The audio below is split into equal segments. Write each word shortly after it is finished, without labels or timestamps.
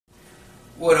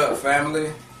What up,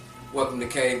 family? Welcome to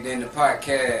Caved In the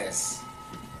Podcast.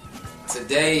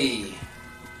 Today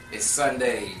is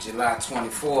Sunday, July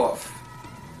 24th.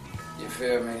 You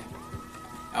feel me?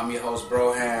 I'm your host,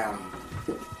 Broham.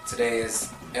 Today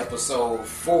is episode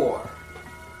 4.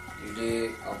 You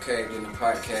dig? On Caved In the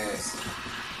Podcast.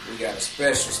 We got a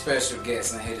special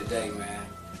guest in here today, man.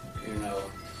 You know,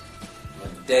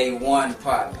 a day one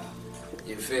partner.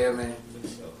 You feel me?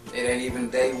 It ain't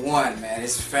even day one, man.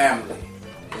 It's family.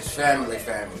 It's family.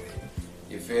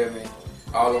 You feel me?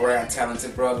 All around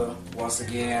talented brother. Once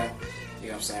again, you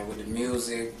know what I'm saying, with the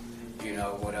music, you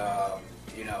know, with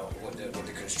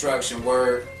the construction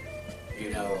work,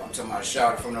 you know, I'm talking about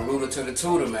shout from the rooter to the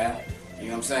tutor, man. You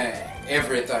know what I'm saying?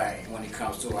 Everything when it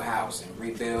comes to a house and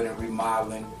rebuilding,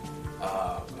 remodeling,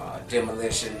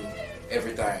 demolition,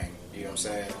 everything. You know what I'm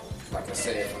saying? Like I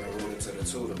said, from the rooter to the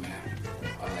tutor, man.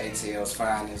 ATL's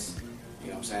finest. You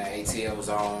know what I'm saying? ATL was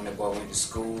on. That boy went to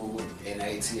school in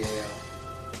ATL.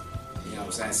 You know what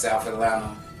I'm saying? South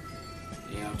Atlanta.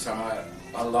 You know what I'm talking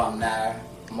about? Alumni,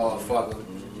 motherfucker.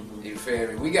 Mm-hmm. You feel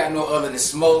me? We got no other than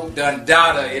Smoke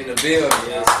Dunndada in the building.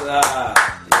 Yes, sir.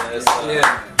 Yes, sir.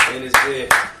 Yeah. In this bit.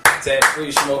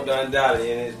 Tax-free Smoke Dunndada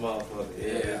in this motherfucker.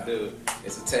 Yeah, dude.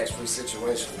 It's a tax-free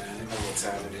situation, man. You know what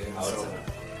time it is. All the time.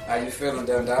 How you feeling,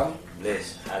 Dunndada?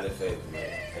 Bless. Highly favored,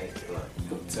 man. Thank you.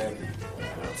 I'm telling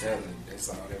you. That's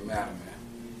all that matter,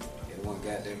 man. It won't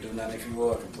goddamn do nothing if you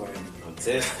were complaining. I'm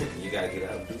telling you, you gotta get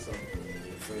out and do something.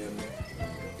 You feel me?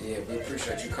 Yeah, we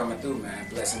appreciate you coming through, man.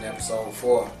 Blessing episode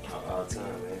 4. All the time,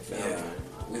 man. Yeah.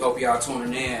 We hope y'all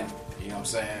tuning in. You know what I'm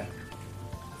saying?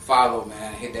 Follow,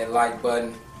 man. Hit that like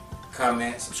button.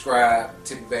 Comment, subscribe.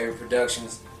 Tippy Baby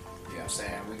Productions. You know what I'm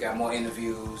saying? We got more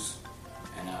interviews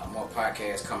and more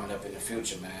podcasts coming up in the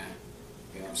future, man.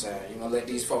 You know what I'm saying? You gonna let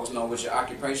these folks know what your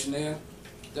occupation is?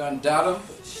 Dunndada?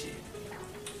 Shit.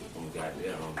 I'm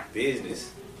goddamn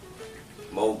business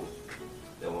mogul.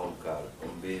 That's what I'm calling it.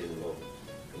 I'm business mogul.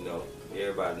 You know,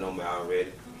 everybody know me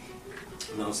already.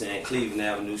 You know what I'm saying? Cleveland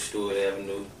Avenue, Stewart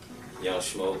Avenue, Young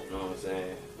Smoke, you know what I'm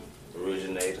saying?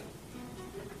 Originator.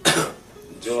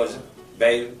 Georgia,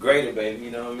 baby, greater baby,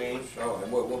 you know what I mean? Sure.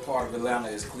 And what part of Atlanta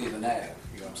is Cleveland Ave?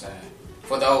 You know what I'm saying?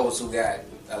 For those who got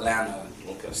Atlanta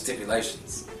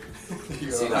stipulations.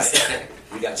 You See, like,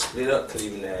 we got split up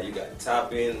Cleveland Ave. You got the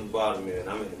top end and the bottom end, and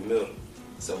I'm in the middle.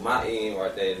 So my end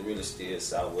right there is really still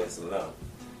southwest Atlanta.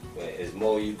 But as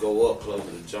more you go up closer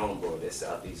to Jonesboro, that's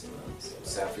southeast Atlanta. So,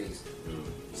 Southeast.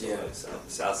 Mm-hmm. So yeah.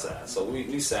 South side. So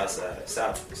we south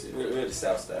side. We're really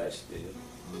south side still. You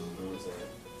know what I'm saying?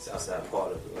 South side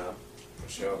part of Atlanta. For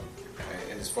sure.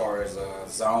 And as far as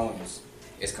zones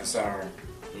is concerned,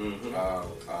 mm-hmm.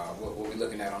 What we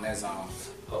looking at on that zone?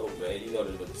 Oh man, you know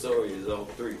the notorious Zone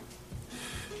 3.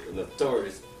 The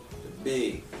notorious, the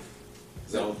big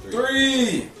Zone 3.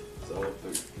 Zone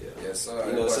 3, yeah. Yes, sir.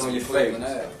 You know some of your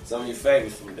favorites. Some of your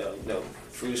favorites from there, you know,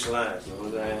 Fruit Lines, you know what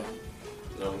I'm saying?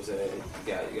 You know what I'm saying?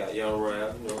 You got Young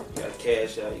Rap, you know, you got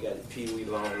Cash Out, you got the Pee Wee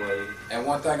Long Way. And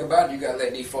one thing about it, you gotta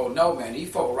let these folks know, man, these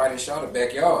folks right in Charlotte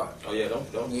backyard. Oh yeah,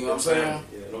 don't you know what I'm saying?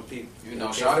 Yeah, them people. You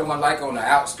know, Charlotte wasn't like on the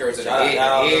outskirts of the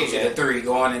edge of the 3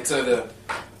 going into the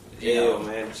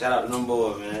man. Shout out to them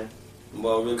boys, man. Them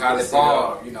boys really Collie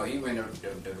Ball, you know, he went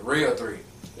the real 3.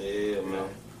 Yeah, man.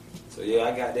 So yeah,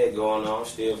 I got that going on.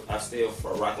 I still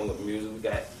rocking with the music.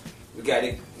 We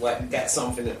got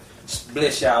something to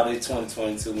bless y'all this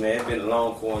 2022, man. It's been a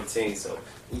long quarantine, so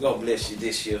we gonna bless you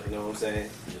this year. You know what I'm saying?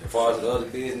 As far as the other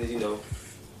business, you know,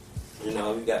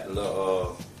 we got the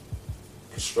little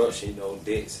construction, you know,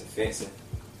 decks and fencing.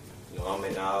 You know, I'm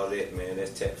in all that, man.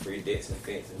 That's tax-free decks and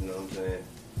fencing. You know what I'm saying?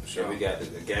 Sure. And we got the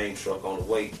game truck on the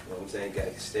way. You know what I'm saying? You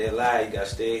gotta stay alive. You gotta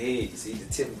stay ahead. You see the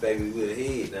Tippy Baby, we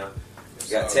ahead now. We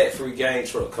got tax-free game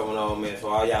truck coming on, man. For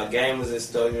all y'all gamers and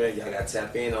stuff, man, y'all got to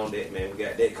tap in on that, man. We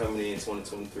got that coming in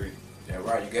 2023. Yeah,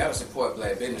 right. You got to support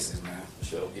black businesses, man.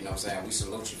 Sure. You know what I'm saying? We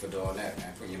salute you for doing that,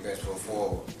 man. Putting your best foot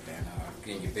forward and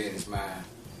getting your business mind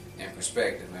in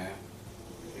perspective, man.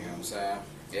 You know what I'm saying?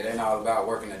 It ain't all about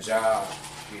working a job,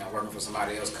 you know, working for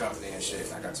somebody else's company and shit,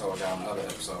 like I told y'all in the other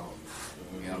episode.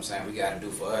 You know what I'm saying? We got to do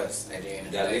for us at the end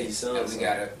of the day. And we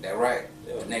got to, that right,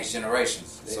 the next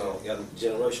generations. Yeah, so got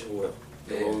generational wealth.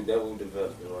 That's what we're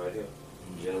developing right here.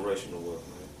 Generational wealth,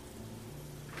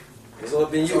 man. So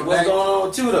what's been you? What's going on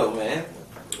with you though, man?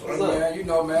 What's up? Man, you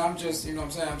know, man, I'm just, you know what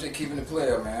I'm saying? I'm just keeping the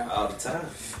player, man. All the time.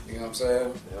 You know what I'm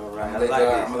saying? All right.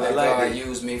 I'm gonna let God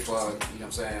use me for, you know what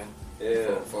I'm saying?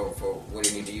 Yeah. For what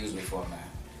he need to use me for, man.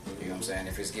 You know what I'm saying?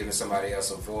 If it's giving somebody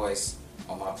else a voice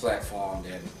on my platform,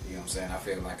 then, you know what I'm saying, I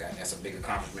feel like that's a big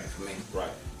accomplishment for me. Right.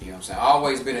 You know what I'm saying? I've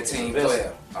always been a team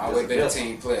player. Always been a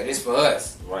team player. It's for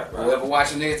us. Right. Whoever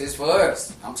watching this, it's for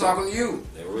us. I'm talking to you.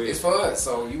 It's for us.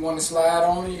 So you want to slide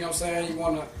on me, you know what I'm saying? You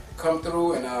want to come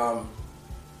through and,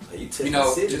 you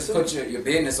know, just put your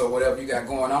business or whatever you got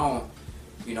going on,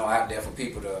 you know, out there for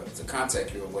people to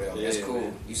contact you or whatever. Yeah, that's cool.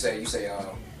 Man. You say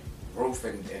roof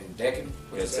and decking?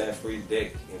 Yeah, tax-free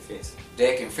deck and fencing.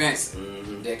 Deck and fencing.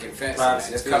 Mm-hmm. Deck and fencing.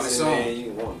 Privacy That's coming soon. Man,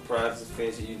 you want privacy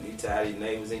fencing. You tired of your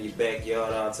neighbors in your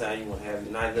backyard all the time. You want to have a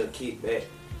nice little kickback.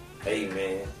 Hey,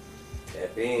 man,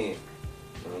 tap in. You know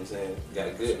what I'm saying? Got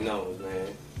a good nose, man.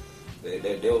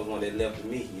 That was one that left to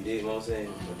me. You did what I'm saying?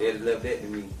 Mm-hmm. But that left that to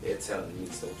me. They're telling me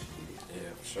so. Yeah,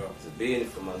 for sure. It's a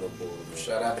business for my little boy, man.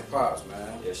 Shout out to Pops,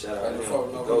 man. Yeah, shout out let to them him.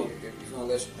 folk know who you gonna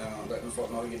let them folk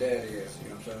know who your dad is. You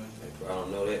know what I'm saying? I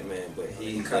don't know that, man, but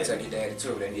you can contact your daddy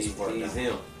too. They need support. He's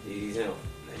him. He's him.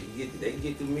 They can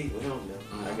get to meet with him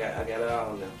now. Mm-hmm. I got it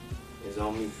all now. It's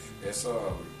on me. That's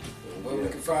where we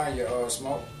can find your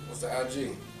Smoke. What's the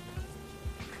IG?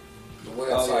 The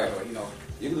website, you know.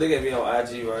 You can look at me on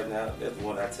IG right now. That's the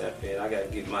one I tap in. I got to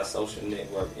get my social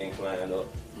network inclined up.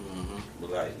 Mm-hmm. But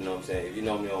like, you know what I'm saying? If you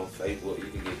know me on Facebook, you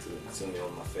can get to me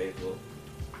on my Facebook.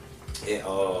 And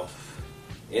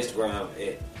Instagram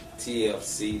at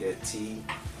TFC, that's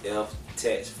TF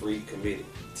Tax Free Committee.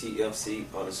 TFC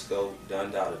 _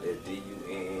 Dunndada, that's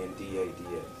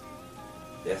DUNDADA.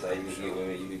 That's how you can get with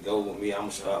me. You can go with me. I'm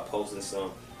gonna start posting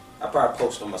some. I probably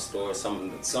post on my story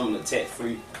some of the tax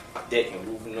free deck and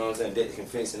roof, you know what I'm saying, deck and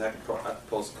fencing. I can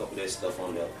post a couple of that stuff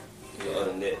on there. Yeah.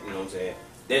 Other than that, you know what I'm saying.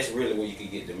 That's really where you can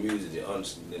get the music, you know what I'm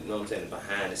saying, the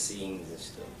behind the scenes and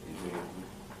stuff. Mm-hmm.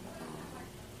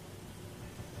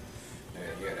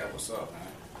 Yeah, that was up, man.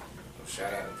 So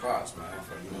shout out to Pops, man,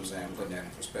 for, you know what I'm saying, putting that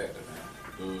in perspective, man.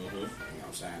 Mm-hmm. You know what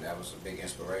I'm saying? That was a big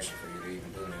inspiration for you to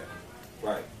even do that.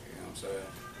 Right. You know what I'm saying?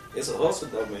 It's a hustle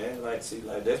though, man. Like, see,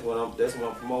 like that's what I'm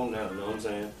promoting now. You know what I'm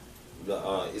saying?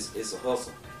 It's a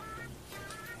hustle.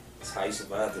 It's how you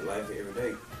survive the life every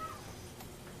day.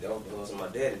 That was the hustle my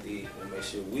daddy did to make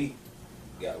sure we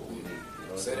got what we need. You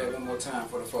know Say that one more time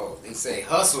for the folks. They say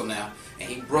hustle now, and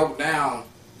he broke down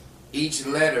each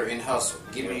letter in hustle,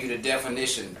 giving you the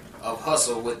definition of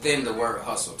hustle within the word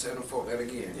hustle. Tell them folk that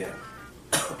again. Yeah.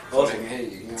 Hustle,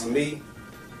 to me,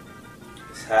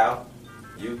 it's how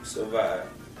you survive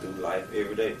through life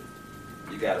every day.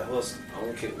 You gotta hustle. I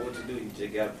don't care what you do, you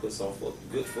just gotta put some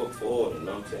good foot forward, you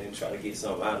know what I'm saying? Try to get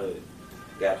something out of it.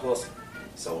 You gotta hustle.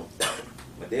 So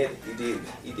my daddy, he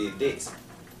did this.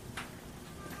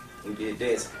 He did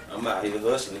this. I'm out here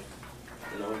hustling.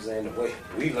 You know what I'm saying? The way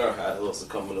we learned how to hustle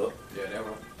coming up. Yeah, that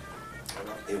one.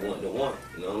 It wasn't the one.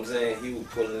 You know what I'm saying? He was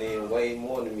pulling in way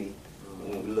more than me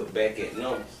when we look back at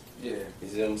numbers. Yeah. You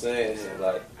see what I'm saying? So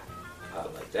like, I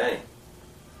was like, dang.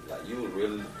 Like, you would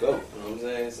really go, you know what I'm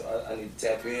saying? So I need to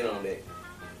tap in on that.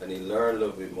 I need to learn a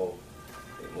little bit more.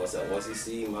 And once he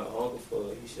see my uncle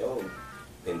he showed me.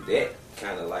 And that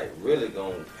kind of like really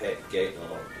gonna you know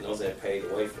what I'm saying, paid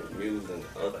away from music and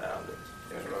other outlets.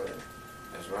 That's right.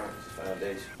 That's right. It's the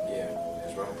foundation. Yeah,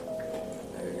 that's right.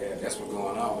 Yeah, that's what's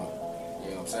going on.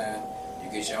 You know what I'm saying?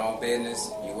 You get your own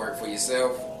business, you work for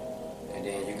yourself, and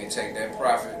then you can take that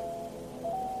profit,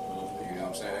 you know what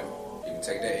I'm saying? You can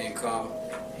take that income,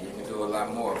 and you can do a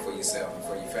lot more for yourself and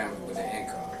for your family with that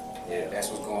income. Yeah. That's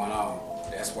what's going on.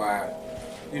 That's why,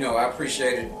 you know, I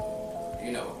appreciated,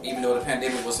 you know, even though the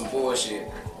pandemic was some bullshit,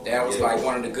 that was like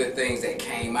one of the good things that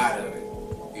came out of it.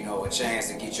 You know, a chance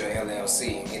to get your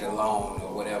LLC and get a loan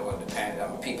or whatever, the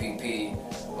PPP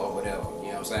or whatever,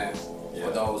 you know what I'm saying? Yeah.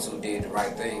 For those who did the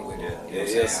right thing with it, you know what I'm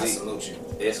saying? I salute you.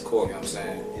 It's cool. You know what I'm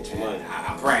saying? Get your money.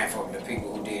 I'm praying for the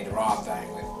people who did the wrong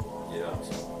thing with it. Yeah.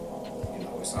 So, you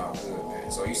know, it's all good, man.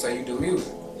 So you say you do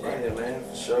music, right? Yeah, man,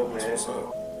 for sure, man. What's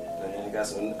up?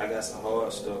 Man, I got some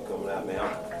hard stuff coming out, man.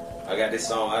 I got this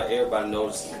song. Everybody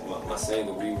knows my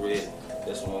single, We Ready.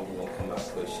 That's one we're gonna come out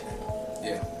pushing.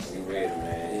 Yeah. We Ready,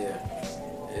 man.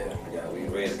 Yeah, We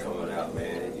Ready coming out,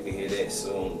 man. You can hear that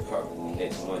soon, probably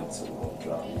next month too. We're gonna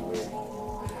drop We Ready.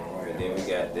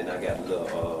 And then I got a little,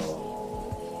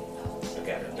 I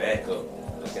got the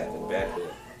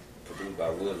backup produced by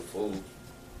Will the Fool.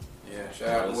 Yeah, shout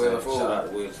out to Will the Fool. Shout out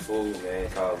to Will the Fool, man,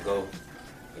 called Go.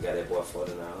 I got that boy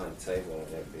 4900 table on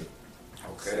that bit.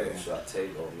 Okay. Shot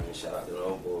table, man. Shout out to the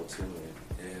old boy too, man.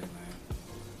 Yeah, man.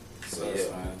 So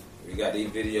man. We got these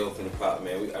videos from the pop,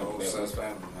 man. The whole Sus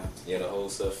family, man. Yeah, the whole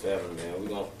Sus family, man. We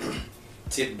gonna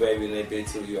tip baby in that bit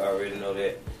too. You already know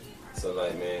that. So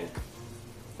like, man,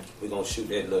 we gonna shoot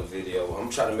that little video. I'm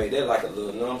trying to make that like a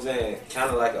little, you know what I'm saying?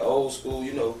 Kind of like an old school,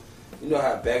 you know, You know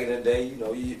how back in the day, you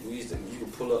know, you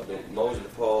could pull up the Mosley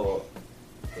Park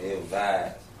and it was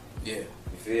vibes. Yeah.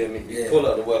 You feel me? You Yeah. pull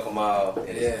up the Welcome Mall and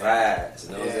it's vibes. You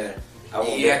know what I'm saying?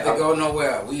 You have to go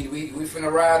nowhere. We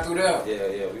finna ride through there.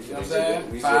 Yeah. We You know finna what I'm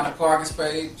saying? Find a parking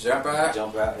space, jump out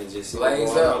and just see blaze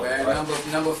what's going up, on, man.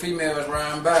 right? Number of females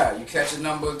riding by. You catch a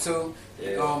number 2,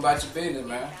 you go on about your business,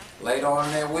 man. Later on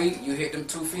in that week, you hit them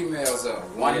 2 females up.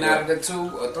 One out of the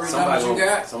 2 or 3 numbers you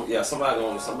got. Somebody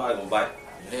gonna bite.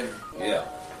 Yeah.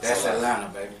 That's Atlanta,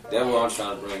 baby. That's what I'm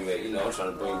trying to bring back. You know, I'm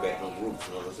trying to bring back them roots.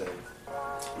 You know what I'm saying?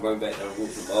 Bring back them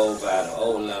roots, the old vibe, the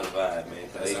old Atlanta vibe, man.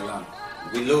 That's Atlanta.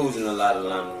 We losing a lot of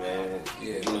Atlanta, man.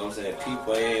 Yeah. You know what I'm saying?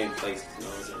 People and places. You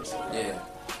know what I'm saying?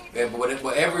 Yeah.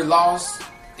 But every loss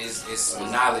is a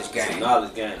knowledge game. It's a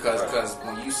knowledge game. Because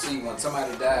when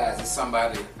somebody dies, it's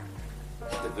somebody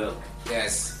Develop.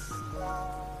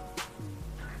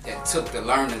 that took the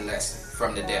learning lesson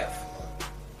from the death.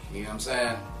 You know what I'm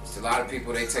saying? It's a lot of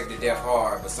people, they take the death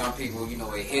hard, but some people, you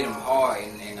know, it hit them hard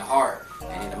in the heart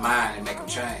and in the mind and make them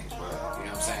change. You know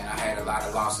what I'm saying? I had a lot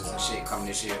of losses and shit coming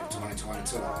this year,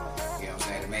 2022. You know what I'm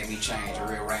saying? It made me change and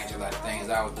rearrange a lot of things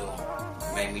I was doing.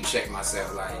 It made me check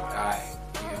myself like, alright,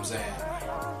 you know what I'm saying?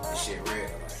 This shit real,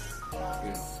 like,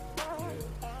 you know.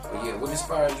 But yeah, what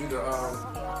inspired you to,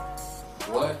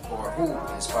 what or who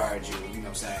inspired you, you know what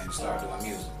I'm saying, to start doing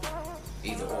music?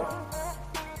 Either or.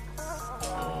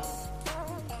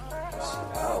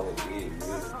 I always did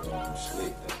really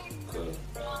slick though, cause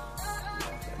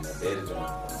my daddy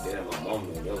and my mom,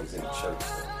 they was in the church.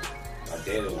 So my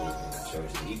daddy was in the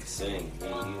church. And he could sing. He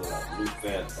was like Luke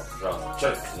Van from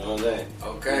church. You know what I'm saying?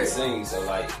 Okay. He could sing. So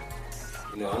like,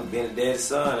 you know, I'm being a daddy's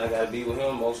son. I gotta be with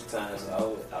him most of the time.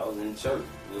 So I was in church.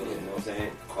 You know what I'm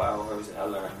saying? Choir rehearsal. I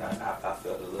learned. I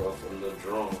felt the love for the little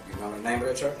drum. You know the name of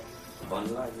that church?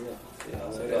 Abundant Life,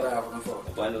 yeah. Say that loud for them folks.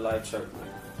 Abundant Life Church, man.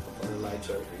 Abundant Life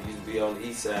Church. It used to be on the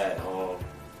east side,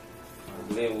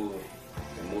 Glenwood.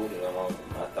 They moved it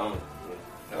my thumb.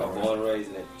 Yeah. I was born and raised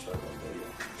in that church.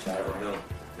 Shout out to them. You know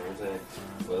what I'm saying?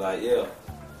 But like, yeah,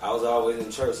 I was always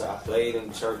in church. So I played in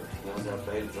the church. You know what I'm saying? I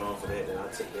played the drum for that. Then I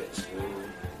took that to school.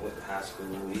 Went to high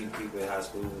school. Even people in high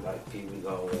school, like people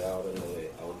going with all the know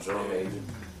that I was drum major.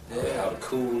 Yeah, all the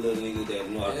cool little niggas that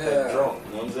know I play the drum. You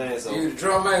know what I'm saying? So you the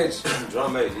drum major?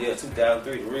 Drum major, yeah,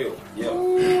 2003, real. Yeah.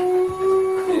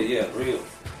 Yeah, real.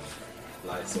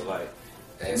 Like, so like.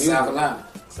 That's South Atlanta.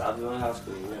 South Atlanta High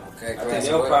School, yeah. Okay, I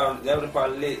think that was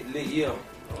probably lit year.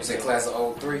 You said class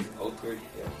of 03? 03,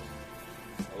 yeah.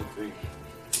 03.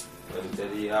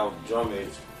 That year I was drum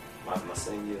major, my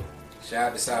senior year. Shout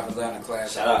out to South Atlanta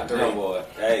class. Shout out to them, boy.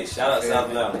 Hey, shout out South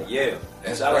Atlanta. Yeah.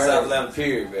 Shout out South Atlanta,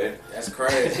 period, man. That's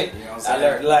crazy. You know what I'm saying? I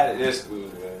learned a lot at this school,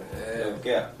 man.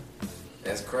 Yeah.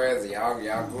 That's crazy.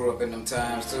 Y'all grew up in them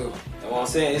times too. That's what I'm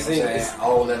saying. It's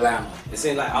old Atlanta. It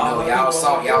seemed like y'all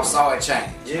saw it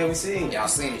change. Yeah, we seen. Y'all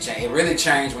seen it change. It really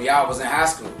changed when y'all was in high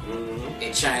school. Mm-hmm.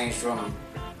 It changed from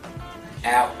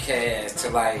Outkast to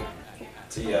like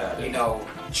you know,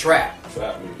 trap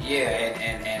music. Yeah,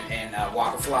 and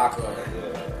Waka Flocka.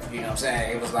 Yeah. You know what I'm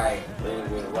saying? It was like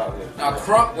now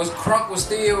Crunk was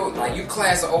still like you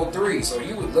class of 03, so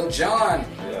you Lil Jon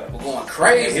were going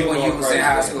crazy when you was in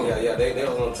high school. Yeah, they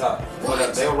was on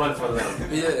top. They were running for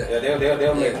Atlanta. Yeah,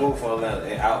 they'll make a move for Atlanta.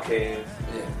 And Outkast,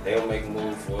 they'll make a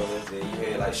move for us. Then you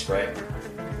had like Scrappy.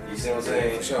 You see what I'm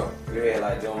saying? For sure. You had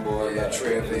like them boys, like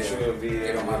Trillville,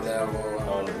 Get on my level.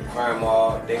 On the Crime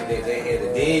Mall. They had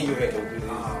it. Then you had the.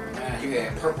 Oh man, you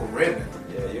had Purple Ribbon.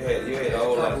 Yeah, you had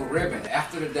all Purple Ribbon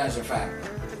after the Dungeon Factory.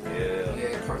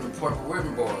 Yeah, Purple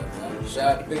Ribbon boys, man.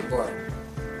 Shout out to Big Boy.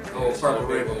 Purple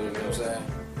Ribbon, you know what I'm saying?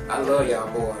 I love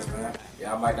y'all boys, man.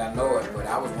 Y'all might not know it, but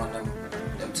I was one of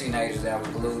them teenagers that was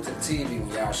glued to the TV when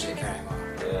y'all shit came on.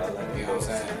 Yeah, I like it. You know what I'm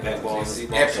saying? Backbone,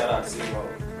 C-Ball, shout out to C-Ball.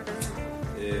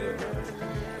 Yeah, man.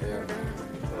 Yeah,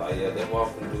 man. Like, yeah, that's what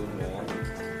I'm gonna do, man.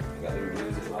 I got the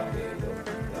music like that,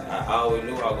 though. I always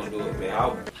knew I was gonna do it,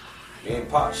 man. Me and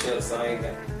Pop share the same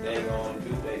thing. They ain't gonna do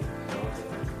that. You know what I'm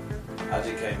saying? I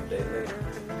just came a day later.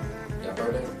 Y'all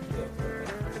birthday? Yeah,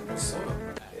 birthday. What's up?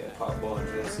 Yeah, Pop born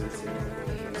Dress 16.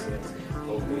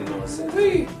 Hope we know what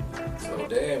So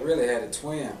Dad really had a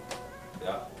twin.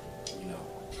 Yeah. You know,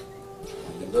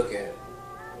 when you look at it,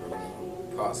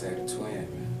 Pop's had a twin,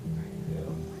 man.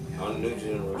 On the new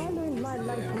generation.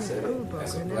 Yeah,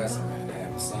 that's a blessing, man, to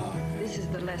have a son, man. This is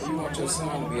the lesson. You want your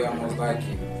son to be almost like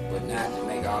you, but not to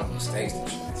make all the mistakes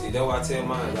that you make. See, that's why I tell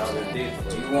mine, I already did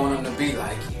it. You want him to be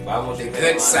like you. I want the you to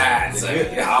good have sides of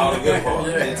it. All the good parts.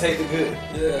 And take the good.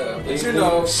 Yeah, but you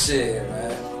know, shit,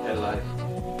 man. That life.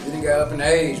 Then he got up in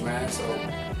age, man, so,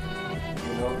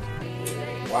 you know,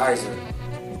 wiser.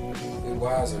 Be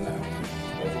wiser now, man.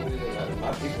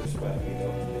 My people inspire me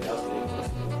though. That's the influence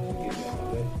to get me out my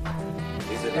way.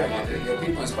 Is it like your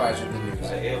people inspire you to do music?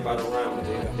 like everybody around me,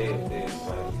 they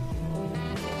inspire me.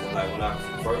 Like when I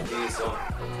first did something,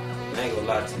 I ain't gonna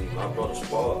lie to you, my brother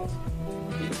Sparks,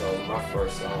 he told me my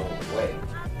first song was Whack.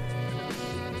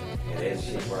 And that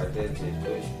shit right there just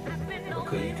push.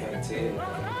 Because you can't tell.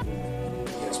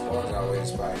 Yeah, Sparks always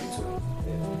inspire you too.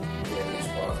 Yeah,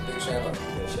 Sparks. Big shout out.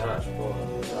 Yeah, shout out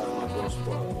Sparks. Shout out my brother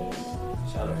Sparks, man.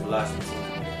 Shout out Velocity.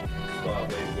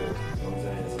 Sparks, baby girl. You know what I'm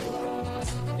saying?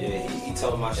 So, yeah, he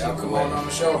told my shit. Y'all come on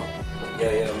the show.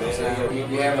 Yeah, man.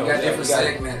 We got different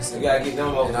segments. We gotta get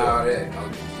them over and all that.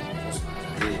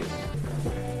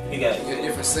 You got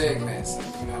different segments. You know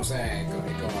what I'm saying? Gonna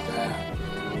be going down.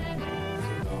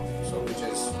 So we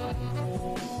just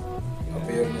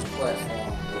building this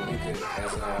platform where we could,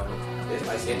 as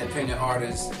like independent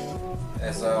artists,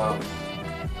 as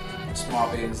small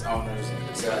business owners,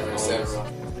 etc.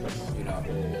 You know.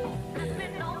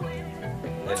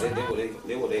 Like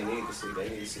they what they need to see. They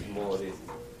need to see more of this.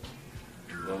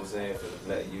 You know what I'm saying? For the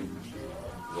black youth,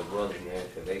 the brothers, man.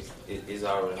 Cause it's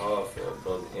already hard for a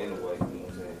brother anyway. You know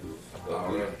what I'm saying? But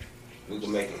we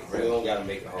can make it. We don't gotta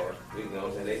make it hard. You know what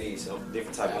I'm saying? They need some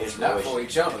different type of inspiration. Not for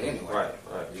each other anyway. Right.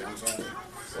 You know what I'm saying?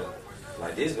 So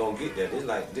like this gonna get there. This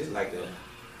like the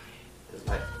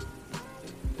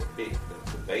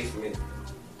basement,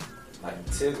 like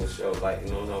the Tigger show, like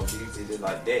you know what I'm saying? Just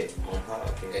like that on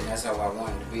podcast. And that's how I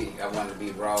wanted to be. I wanted to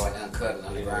be raw and uncut and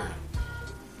underground.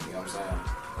 You know what I'm saying?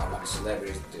 I want the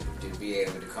celebrities to be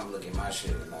able to come look at my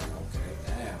shit and like, okay,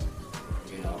 damn,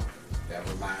 you know, that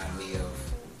remind me of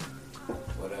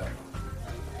whatever.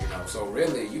 You know, so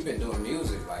really, you've been doing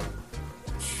music like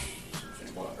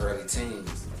early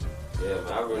teens. Yeah,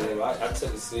 man, I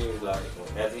took it serious. Like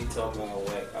after he told me I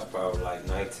whack, I probably like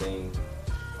 19.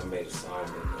 I made a song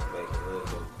that made a little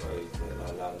bit crazy. And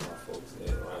a lot of my folks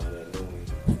that around there knew me,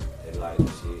 they liked the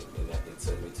shit, and it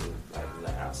took me to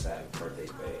like outside birthday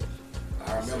bash.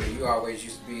 I remember you always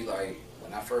used to be like,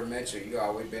 when I first met you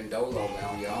always been dolo, man,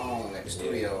 on your own at the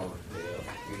studio.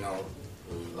 Yeah. You know,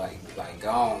 like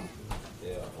gone.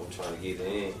 Yeah, I'm trying to get it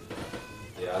in.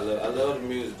 Yeah, I love the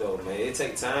music though, man. It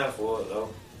take time for it though,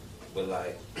 but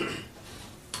like,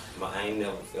 I ain't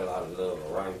never felt out of love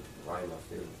or rhyme my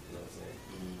feelings. You know what I'm saying?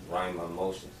 Rhyme my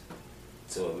emotions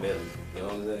to a melody. You know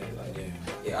what I'm saying? Like,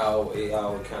 it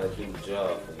always kind of do the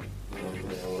job for me. You know what I'm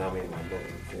saying? When I'm in my book,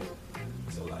 you feel?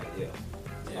 So like,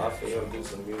 I feel do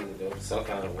some music though, some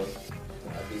kind of way.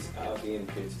 I'll be in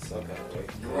the picture some kind of way.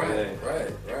 You know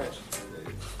Right.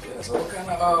 Yeah. So what kind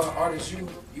of artists you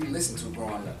listen to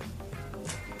growing up?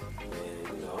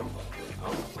 Man, you know,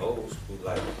 I'm old school.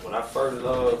 Like when I first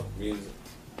loved music,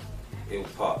 it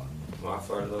was pop. When I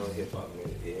first loved hip hop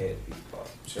music, it had to be pop.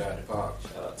 Shout out to Pop.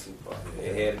 Shout out to Pop.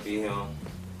 It had to be him.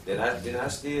 Then I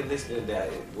still listen to that.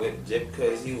 Just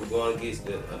because he was going against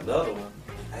another one,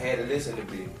 I had to listen to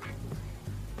Big.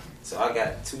 So I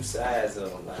got two sides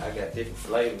of them. Like I got different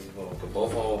flavors going, cause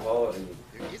both of them hard to me.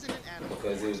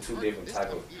 Because it was two different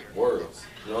type of worlds.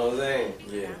 You know what I'm saying?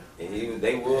 Yeah. And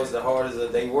they was the hardest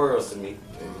of they worlds to me.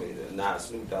 Nah,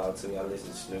 Snoop Dogg too. I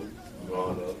listened to Snoop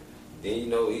growing up. Then you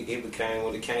know it became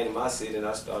when it came to my city, and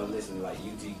I started listening to like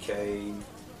UGK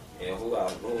and who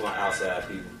my outside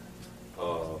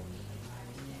people.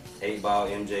 8-Ball,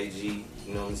 MJG.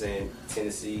 You know what I'm saying?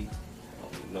 Tennessee.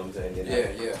 You know what I'm saying?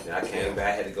 Then I came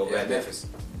back. I had to go back. Memphis.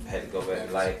 I had to go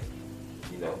back like,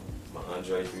 you know, my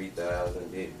Andre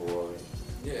 3000, Big Boy.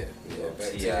 Yeah. You know,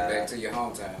 Back to your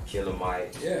hometown. Killer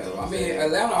Mike. Yeah. You know I mean,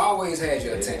 Atlanta always had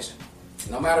your attention.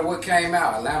 No matter what came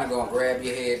out, Atlanta gonna grab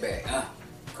your head back.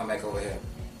 Come back over here.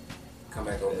 Come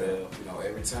back over here. You know,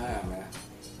 every time, man.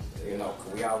 You know,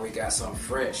 'cause we always got something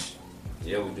fresh.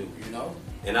 Yeah, we do. You know?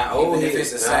 And I even if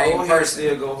it's the same person,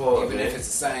 still go hard, even man. if it's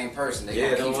the same person, they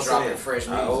gonna keep dropping fresh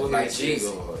music. Like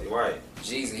Jeezy, right?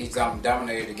 Jeezy, he's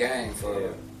dominated the game for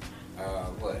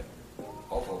what?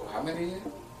 Over how many years?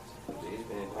 Jeezy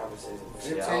been popping since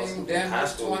 15, damn high near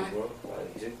school, 20. bro.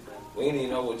 Like, we didn't even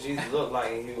know what Jeezy looked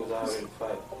like, and he was already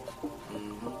playing.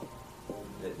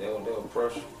 They were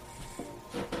pressure.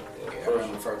 I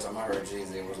remember the first time I heard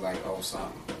Jeezy, it was like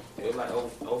something. It was like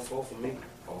 04 for me.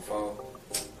 04.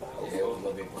 Yeah, it was a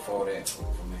little bit before that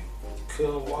for me.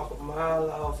 Couldn't walk a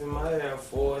mile off in my Air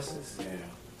Forces. Yeah.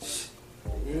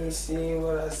 You ain't seen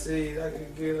what I see. I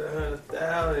could get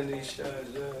 100,000 in these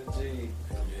shots, G.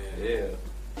 Yeah.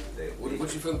 What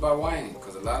you feel about Wayne?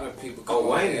 Because a lot of people come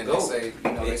Wayne, and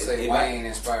they say Wayne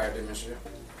inspired them and shit.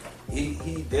 He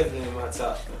definitely in my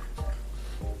top.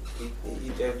 He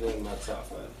definitely in my top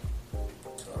 5.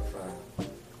 Top 5.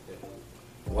 Yeah.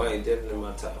 Wayne definitely in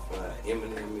my top 5.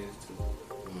 Eminem is too.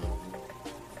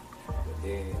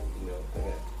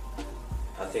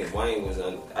 think Wayne was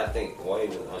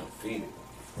undefeated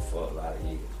for a lot of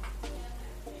years.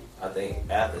 I think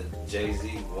after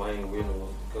Jay-Z, Wayne really was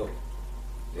the GOAT.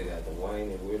 Then after Wayne,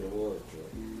 it really was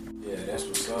Drake. Yeah, that's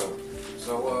what's up.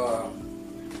 So,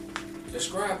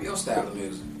 describe your style of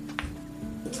music. Man,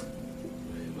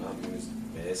 my music,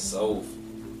 man, it's soulful.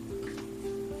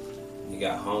 You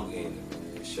got hunger in it,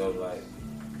 man. It shows like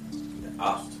the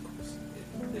obstacles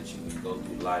that you can go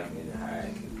through life and how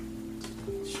it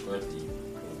can strengthen you. You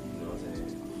know what I'm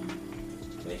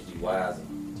saying? Make you wiser. You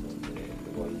know what I'm saying?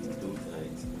 The way you do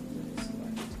things. You know what I'm saying? So,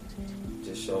 like,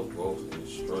 just show growth and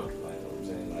strength. Like, you know what I'm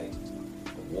saying? Like a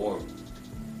warrior.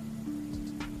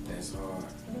 That's hard.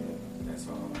 That's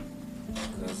hard.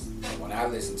 Because when I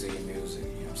listen to your music, you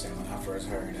know what I'm saying, when I first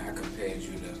heard it, I compared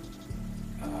you to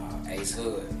Ace Hood.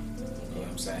 You know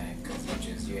what I'm saying?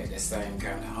 Because you had that same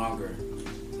kind of hunger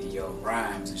in your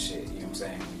rhymes and shit. You know what I'm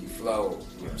saying? When you flow, you know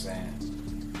what I'm saying?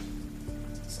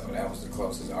 So that was the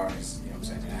closest artist, you know what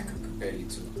I'm saying, that I could compare you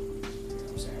to. You know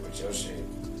what I'm saying? But your shit,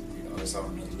 you know, it's on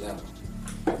another level.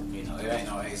 You know, it ain't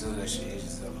no Ace Hood shit. It's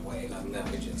just on the way another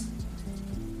level.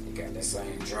 It got that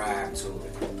same drive to it.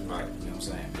 Right. You know what I'm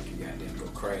saying? You got them go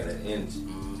crazy. That energy.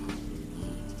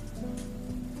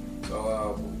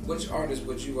 So, which artist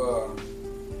would you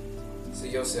see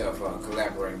yourself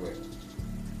collaborating with?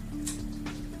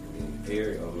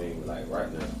 Period. I mean, like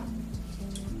right now.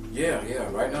 Yeah,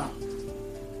 right now. You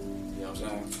know what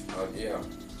I'm saying? Yeah.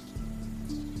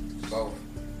 Both.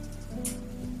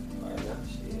 Right now,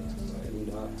 shit. Like, you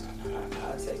know, I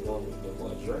take one with the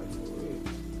boy Drake for real.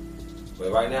 But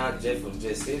right now, just from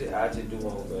Just City, I just do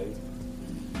one, baby.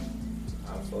 I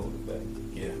fuck with the baby.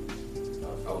 Yeah.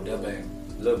 Oh, that baby.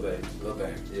 Lil Baby. Lil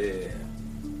Baby. Yeah.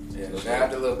 Yeah. Shout out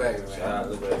to Lil Baby, man. Shout out to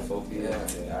Lil Baby, folk.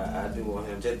 Yeah. I do want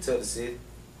him just to the city.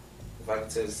 If I could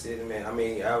tell the city, man. I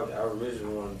mean, I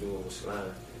originally want to do it with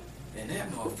Slime. And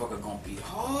that motherfucker gonna be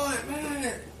hard,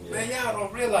 man. Yeah. Man, y'all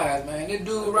don't realize, man. This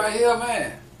dude right here,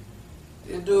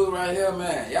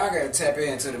 man. Y'all gotta tap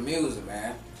into the music,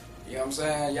 man. You know what I'm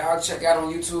saying? Y'all check out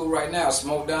on YouTube right now.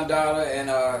 Smoke Dunndada and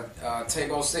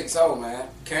Table 60, man.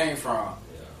 Came from. Yeah.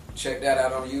 Check that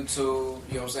out on YouTube.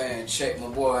 You know what I'm saying? Check my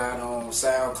boy out on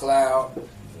SoundCloud. You know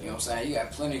what I'm saying? You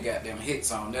got plenty of goddamn hits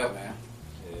on there, man.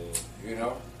 Yeah. You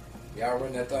know? Y'all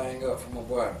run that thing up for my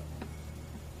boy.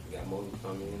 You got more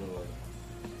coming anyway.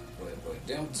 But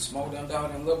them Smoke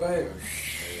Dunndada and Lil Baby.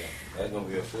 Yeah. That's gonna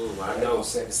be a fool. I They know. gonna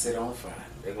set the city on fire.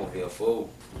 They're gonna be a fool.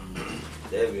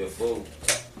 They'll be a fool.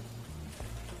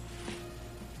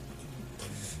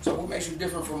 So what makes you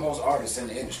different from most artists in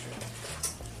the industry?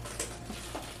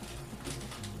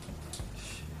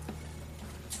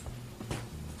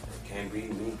 Can't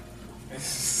beat me.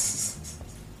 That's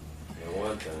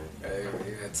one thing. Hey, you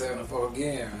gotta tell them for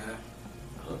again, man.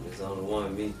 There's only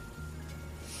one me.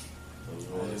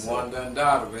 Only one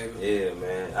Dunndada, baby. Yeah,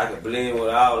 man. I can blend with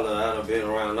all of them. I done been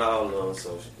around all of them,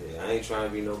 so yeah, I ain't trying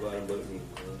to be nobody but me. You know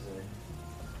what I'm saying?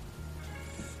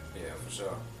 Yeah, for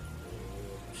sure.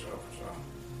 For sure.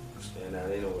 Stand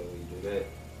out anyway when you do that.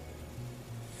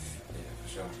 Yeah, for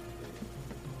sure.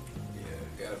 Yeah,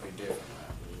 it gotta be different,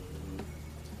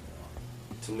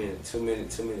 man. Too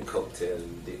many coattails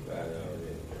and dick right out there,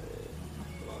 man.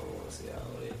 I don't want to see all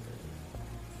that, man.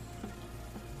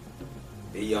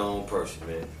 Be your own person,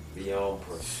 man. Be your own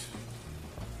person.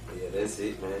 Yeah, that's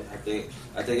it, man. I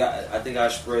think I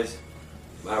expressed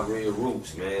my real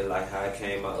roots, man. Like how I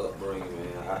came, my upbringing,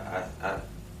 man.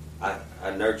 I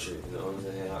nurtured, you know what I'm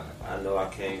saying? I know I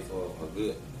came from a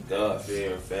good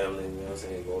God-fearing family, you know what I'm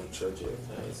saying? Go to church,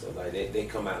 everything. So like they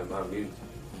come out of my music.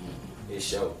 It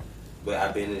shows. But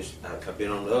I've been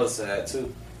on the other side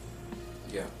too.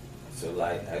 Yeah. So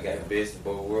like I got the best of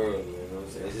both worlds, you know what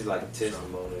I'm saying? It's just like a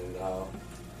testimony and all.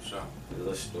 Sure. A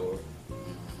little story.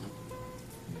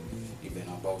 You've been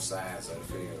on both sides of the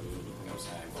field, you know what I'm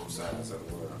saying? Both sides of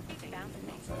the world. You know what I'm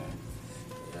saying?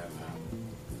 Yeah, man.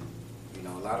 You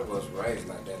know, a lot of us raised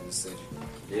like that in the city.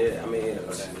 Yeah, I mean, You know what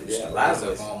I'm saying? yeah, a lot of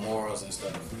Raised us. up on morals and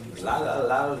stuff. A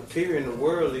lot of the people in the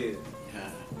world is. Yeah.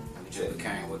 You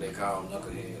became what they call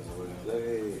knuckleheads or whatever. Look at it.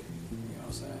 You know what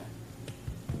I'm saying?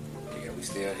 Yeah, we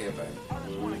still here, baby.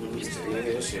 Mm-hmm. We still here,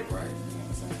 this shit right. You know what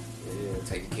I'm saying? Yeah.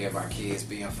 Taking care of our kids,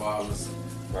 being fathers.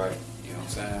 Right. You know what I'm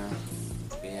saying?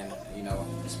 Being, you know,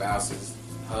 spouses,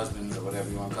 husbands, or whatever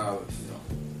you want to call it. You know.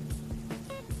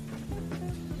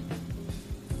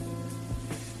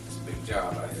 It's a big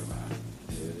job out here, man.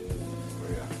 Yeah. For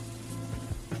real.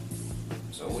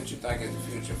 So what you think is the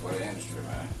future for the industry,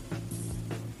 man?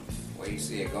 Where you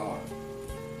see it going?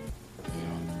 You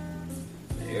know?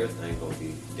 Everything gonna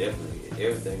be definitely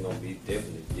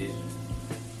digital.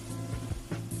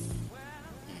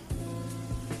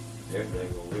 Everything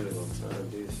really gonna turn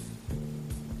this.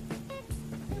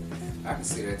 I can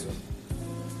see that too.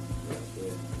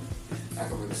 I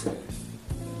can really see that.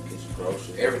 Get your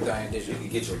groceries. Everything You can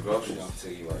get your groceries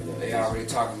to you right now. They already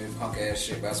talking this punk ass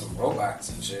shit about some robots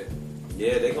and shit.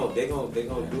 Yeah, they gonna do What that.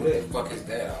 the fuck is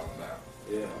that all about?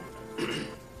 Yeah.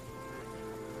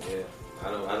 Yeah. I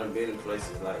done been in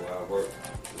places like where I work.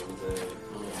 You know what I'm saying?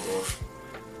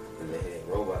 Mm-hmm. And they had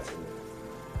robots in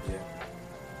there. Yeah.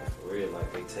 For real, like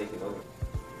they taking over.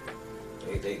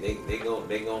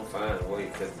 They gonna find a way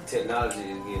because the technology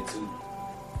is getting too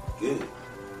good.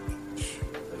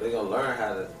 So they gonna learn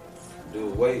how to do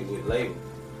away with labor,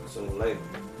 sooner or later.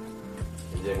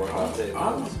 And just work out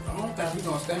technology. I don't think we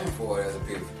gonna stand for it as a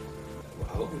people. Well,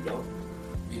 I hope we don't.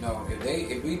 You know,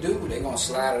 if we do, they gonna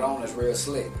slide it on us real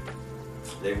slick.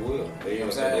 They will. You know what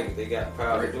I'm saying? They got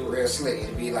power to do it. Real slick.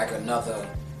 It'll be like another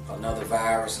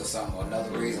virus or something, or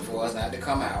another reason for us not to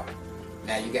come out.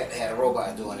 Now you got to have a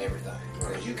robot doing everything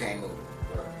because you can't move.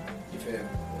 Right. You feel me?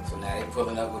 So now they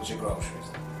pulling up with your groceries.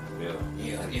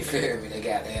 Yeah. You feel me? They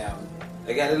got them.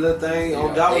 They got that little thing on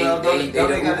They dollar.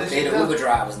 the Uber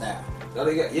drivers now. Don't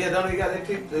they got that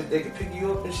people they can pick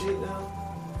you up and shit now?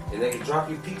 And they can drop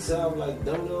you pizza out like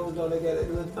Dunndada. Don't they got that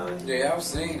little thing? Yeah, I've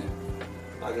seen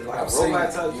it. Like it's like I've a seen robot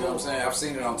it. type. You know what I'm saying? I've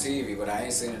seen it on TV, but I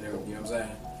ain't seen it. You know what I'm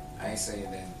saying? I ain't seen it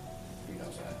in. You know what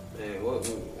I'm saying? Man,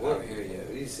 what? Out here,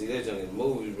 yeah. You see that junk in the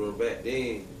movies, bro. Back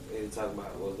then, they was talking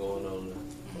about what's going on now.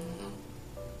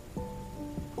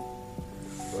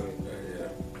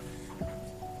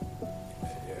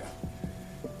 Yeah.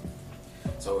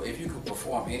 So if you could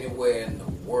perform anywhere in the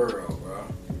world, bro,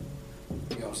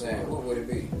 you know what I'm saying? What would it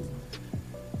be?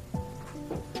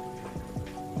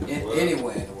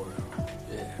 Anywhere in the world.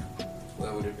 Yeah.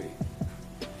 Where would it be?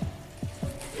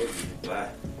 It would be Dubai.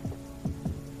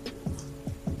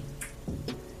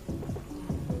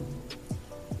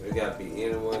 It gotta be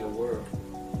anywhere in the world.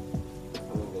 I'm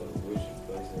gonna go to the richest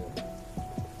place ever.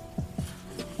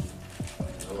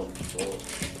 I'm gonna be bored.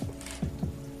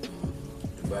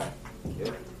 Dubai.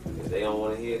 Yep. If they don't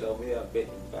want to hear it over here, I bet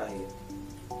Dubai here.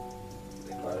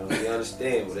 They probably don't really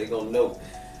understand, but they gonna know.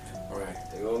 Right.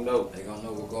 They gonna know. They gonna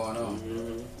know what's going on.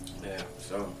 Mm-hmm. Yeah.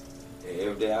 So. And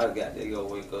every day I got, they gonna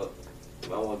wake up.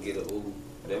 If I want to get an Uber,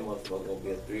 that motherfucker gonna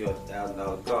be a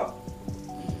 $300,000 car.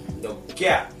 No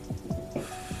cap.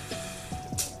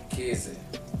 Kissing.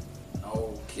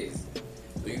 Oh, kissing.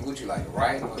 So what you like, to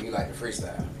write or you like to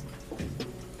freestyle?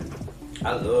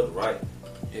 I love to write.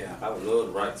 Yeah. I would love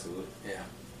to write to it. Yeah.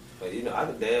 But you know, I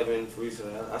could dab in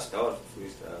freestyle. I started from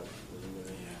freestyle.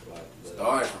 Yeah. Like,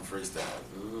 Started from freestyle.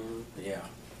 Mm-hmm. Yeah.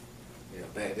 Yeah,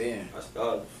 back then. I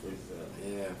started from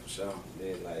freestyle. Yeah, for sure.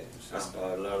 Then like I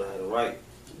started learning how to write.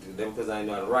 Then because I didn't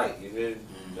know how to write, you feel me?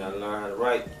 Then I learned how to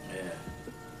write. Yeah.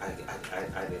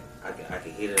 I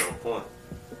can hit it on point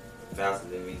faster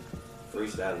than me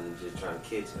freestyling and just trying to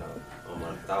catch it on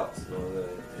my thoughts. You know what I'm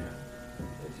saying?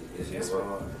 Yeah. It's That's work.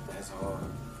 hard. That's hard.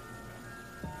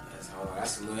 That's hard. I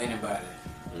salute anybody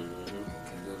Mm-hmm. who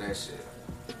can do that shit.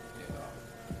 You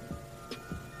know.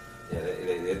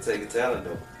 Yeah, they take a talent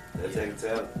though. They take a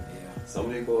talent. Yeah. Some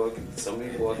of these boys can go in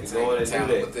and do talent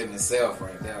that. within itself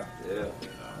right there. Yeah. You know.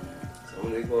 Some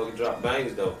of these boys can drop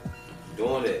bangs though.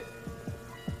 Doing that.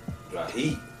 Drop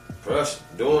heat, crush,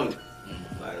 doing it.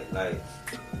 Mm-hmm. Like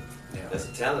Yeah. that's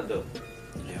a talent though.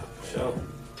 Yeah. For sure.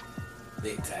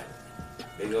 Big talent.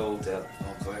 Big old talent.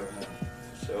 On clear him.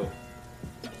 For sure.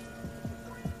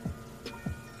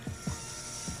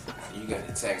 You got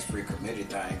the tax-free committee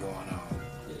thing going on.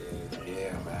 Yeah.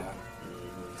 Yeah, man.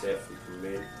 Tax-free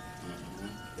committee. Mm-hmm.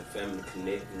 The family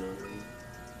connect, you know what I mean?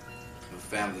 The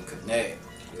family connect.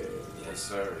 Yeah. Yes,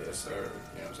 sir. Yes, sir.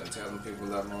 You know what I'm saying? Tell them people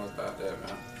a lot more about that,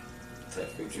 man.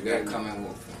 Tax-free What you got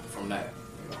coming from that,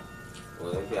 you know?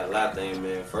 Well, we got a lot of things,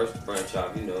 man. First, to branch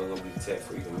off, you know, it's gonna be the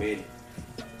tax-free committee.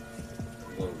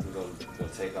 We're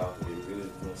gonna take off with the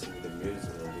music. We're gonna see what the music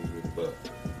is gonna be with. But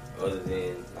other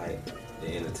than like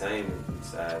the entertainment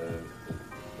side of it,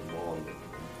 the more on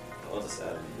the other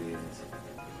side of the business,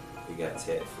 we got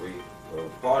tax-free. Well,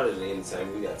 part of the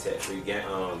entertainment, we got tax-free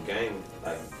game,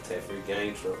 like tax-free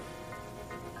game truck.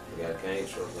 We got a game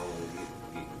truck going to get,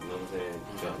 you know what I'm saying,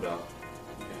 jumped off.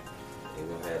 And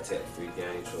we'll have tax-free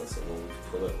game trucks. So when we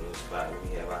pull up in the spot, we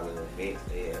have our little events,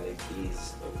 they have their kids and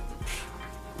stuff.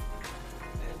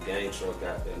 And the game truck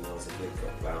out there, you know, so they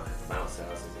got bounce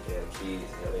houses, they have kids,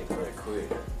 they have their pretty quick.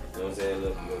 You know what I'm saying?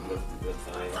 Little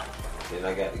thing. Then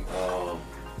I got the,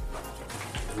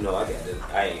 you know,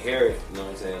 I inherit, you know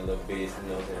what I'm saying, a little business, you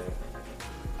know what I'm saying.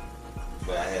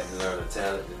 But I had to learn the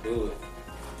talent to do it.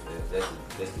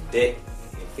 That's the deck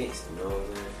and fence, you know what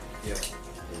I'm saying?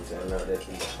 Yeah. I'm saying? I learned that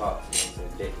from my pops, you know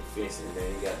what I'm saying? Deck the fencing, man.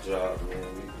 You got jobs, man.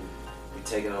 We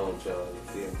taking on jobs, you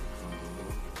feel me?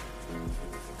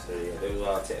 So yeah, they was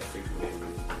all tax-free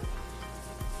commitment.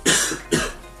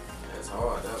 That's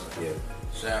hard, though. Yeah.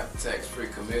 Shout out to Tax-Free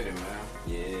Committee, man.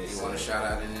 Yeah. You want to shout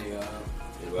out any? You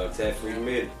got a tax-free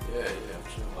committee? Yeah,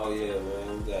 sure. Oh yeah,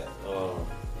 man. We got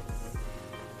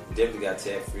definitely got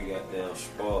tax-free goddamn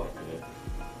sport, man.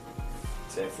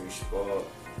 Tax-free sport.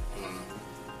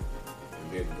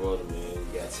 Big brother, man.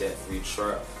 We got tax-free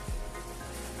trap.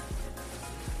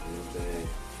 You know what I'm saying?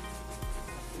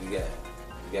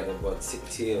 We got about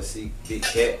TLC, Big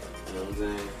Cat. You know what I'm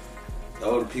saying? The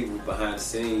older people behind the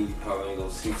scene, you probably ain't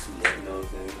gonna see too much. You know what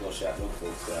I'm saying? We gonna shout them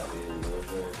folks out there. You know what I'm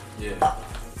saying? Yeah.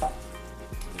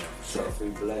 Sure. Tax-free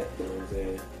black. You know what I'm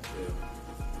saying?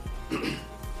 Yeah.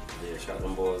 Yeah, shout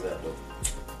them boys out though.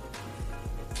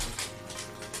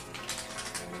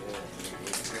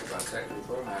 About tax-free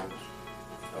programs.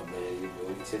 Oh man, you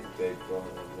took the baby, bro.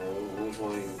 Man, which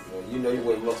one you know you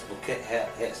wear multiple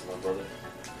hats, my brother.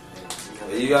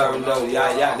 Yeah. You already know,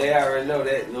 they already know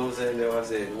that, you know what I'm saying? That's what I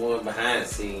said, the one behind the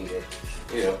scenes that,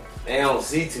 you know, they don't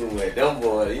see too much. Them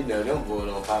boys, you know, them boys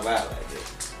don't pop out like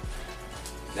that.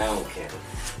 They don't count.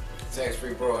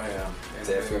 Tax-free Broham.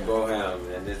 Tax-free Broham,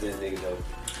 man. This nigga though.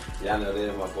 Y'all know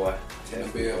that's my boy.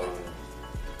 Tax-free Broham.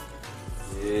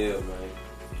 Yeah, man.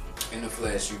 In the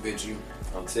flesh, you bitch you.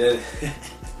 I'm telling you.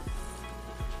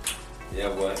 Yeah,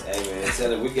 boy. Hey, man. Tell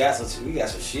them we got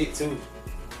some shit too.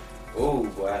 Oh,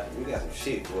 boy. We got some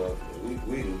shit, boy.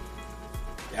 We do.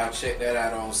 Y'all check that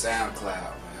out on SoundCloud,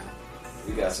 man.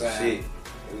 We got some shit.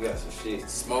 We got some shit.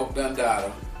 Smoke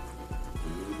Dunndada.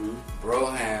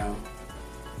 Broham.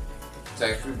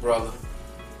 Tax-free brother.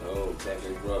 Oh,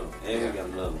 tax-free brother. And we got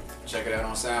another one. Check it out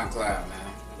on SoundCloud,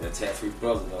 man. Yeah, tax-free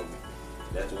brother though.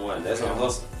 That's the one. That's on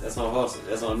Hustle. That's on Hustle.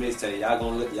 That's on mixtape. Y'all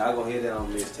gonna hear that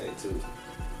on mixtape too.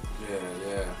 Yeah.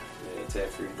 Yeah,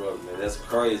 tax-free brother, man. That's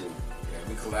crazy. Yeah,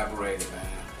 we collaborated, man.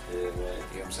 Yeah, man. You know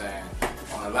what I'm saying?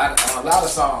 On a lot of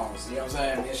songs. You know what I'm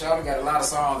saying? Me and Shawty got a lot of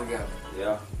songs together.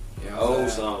 Yeah. You know old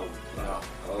song. Yeah.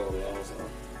 Old song.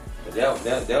 But that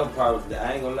was probably,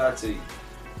 I ain't gonna lie to you.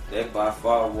 That by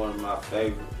far one of my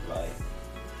favorite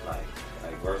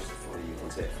like verses for you on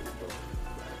tax-free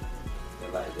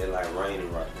brother. They're like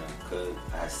raining right now because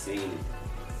I seen it.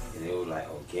 And it was like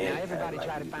organic. Now everybody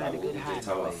try to find a good hiding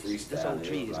place. This old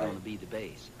tree is going to be the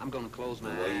base. I'm going to close my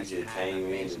eyes. The way you just came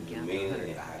in and the meaning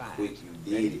and how quick you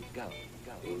did it. Go.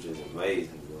 It was just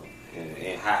amazing, bro.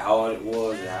 And how hard it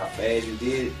was and how fast you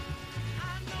did it.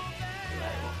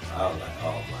 I was like,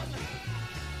 oh my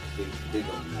God. They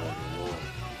gonna be more than one.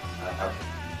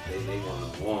 They one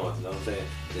of the ones, you know what I'm saying?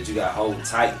 That you got hold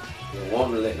tight. You don't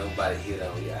want to let nobody hit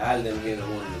on you. I let them hit on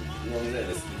one of them, you know what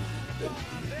I'm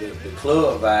saying? The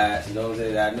club vibes, you know what I'm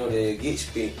saying? I know they'll get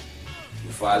spent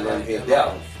before I let them hit that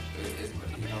one.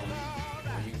 You know,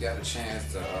 when you got a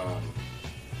chance to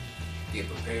get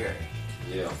prepared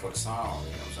for the song,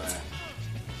 you know what I'm saying?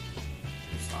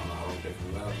 It's on a whole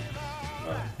different level.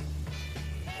 Right.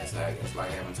 It's like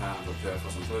having time to prepare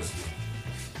for some pussy.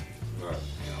 Right.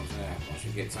 You know what I'm saying? Once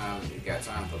you get time, you got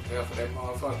time to prepare for that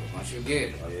motherfucker. Once you get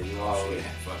it, Oh yeah, you always in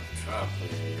fucking trouble.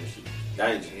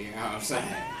 danger. You know what I'm saying?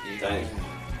 Danger.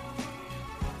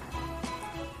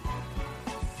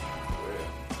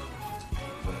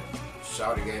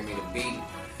 Shawty gave me the beat, and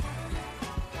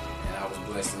I was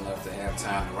blessed enough to have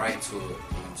time to write to it. You know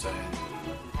what I'm saying?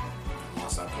 And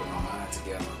once I put my mind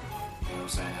together, you know what I'm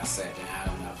saying? I sat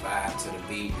down and I vibed to the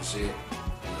beat and shit. You know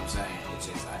what I'm saying?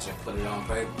 I just put it on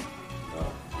paper. You know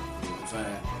what I'm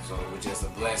saying? So it was just a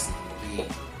blessing to be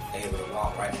able to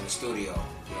walk right in the studio.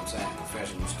 You know what I'm saying?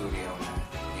 Professional studio, man.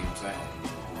 You know what I'm saying?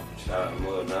 Shout out to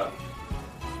Mud Knock.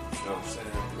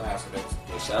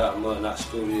 Yeah, shout out Mud Knock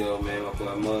Studio, man. My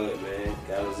boy Mud, man.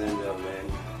 Got us in there, man.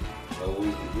 So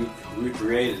we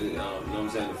recreated it, you know what I'm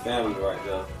saying? The family right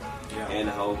there. Yeah. And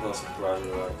the whole hustle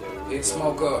project right there. Hit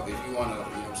Smoke up if you want to, you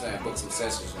know what I'm saying, book some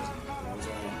sessions, you know what I'm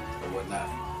saying, or whatnot.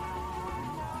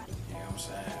 You know what I'm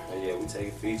saying? But yeah, we take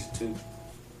a feature too.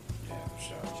 Yeah, for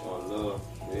sure. Showing love,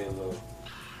 real love.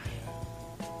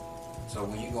 Yeah. So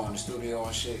when you go in the studio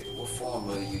and shit, what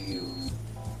formula you use?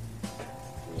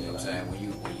 You know what I'm saying? When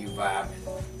you vibing,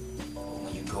 or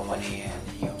when you going in,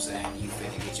 you know what I'm saying, you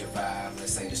finna get your vibe.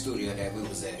 Let's say the studio that we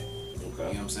was at. Okay. You know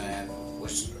what I'm saying?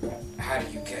 How do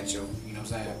you catch your, you know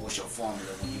what I'm saying? What's your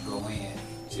formula when you go in?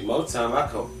 See, most of the time I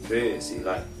come prepared. See, when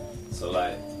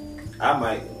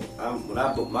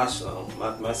I book my song,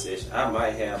 my session, I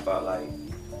might have about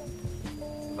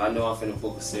if I know I'm finna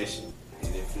book a session,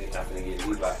 and if I'm finna get at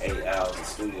least about 8 hours of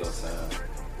studio time,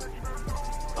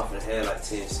 I'm finna have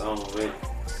 10 songs ready.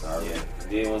 Yeah.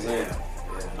 You know what I'm saying?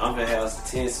 Yeah. I'm gonna have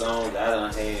 10 songs that I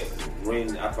done had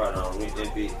written. I probably done written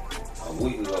that bit a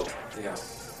week ago. Yeah.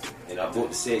 And I booked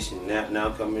the session. Now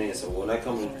I'm coming in. So when I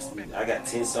come in, I got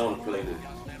 10 songs to play with.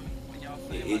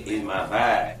 It's my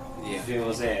vibe. You feel what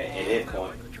I'm saying? At that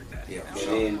point. Yeah.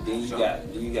 And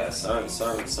then you got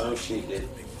certain shit that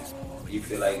you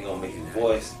feel like you gonna make your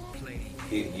voice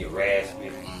get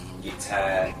raspy, get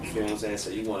tired. You feel what I'm saying? So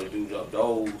you want to do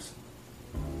those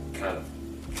kind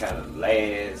of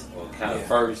last or kind of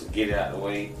first, get it out of the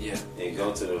way, and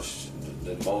go to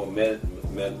the more you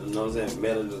know what I'm saying,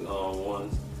 melody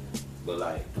ones, but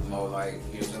like the more like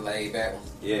usually laid back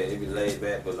ones. Yeah, it be laid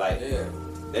back, but like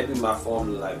that be my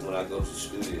formula. Like when I go to the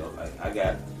studio, like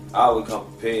I always come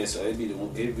prepared, so it be the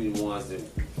ones that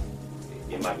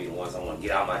it might be the ones I want to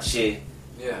get out my chest.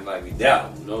 Yeah, it might be that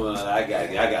one. You know, I got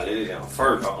to let it down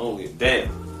first. I don't give a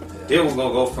damn. Then we're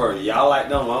gonna go first. Y'all like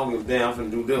them, I don't give a damn. I'm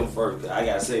finna do them first. I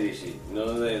gotta say this shit. You know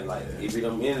what I'm saying? Like, it be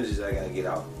them energies I gotta get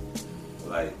out.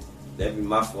 Like, that be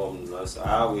my formula. So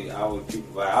I always keep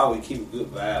a vibe. I always keep a good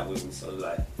vibe with me. So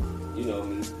like, you know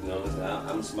me. You know what I'm saying?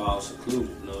 I'm small, secluded.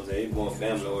 You know what I'm saying? It's more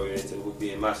family oriented. Will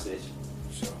be in my session.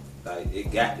 Sure. Like,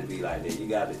 it got to be like that. You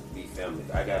got to be family.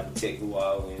 I gotta protect who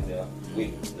I in there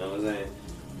with. You know what I'm saying?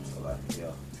 So like,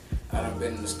 yeah. I done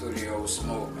been in the studio with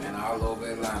Smoke, man, all over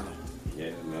Atlanta.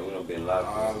 Yeah, man, we done been live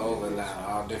all over Atlanta,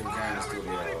 all different kinds of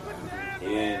studios, man. Yeah,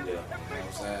 and you know what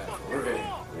I'm saying? For real.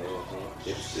 Yeah,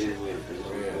 different cities with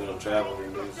it. We don't travel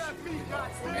in this shit. You know,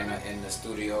 from in the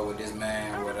studio with this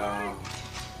man with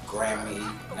Grammy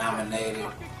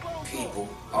nominated people,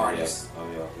 artists. Oh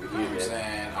yeah. You know what I'm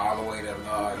saying? All the way to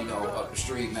up the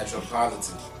street,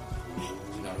 Metropolitan.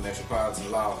 You know, the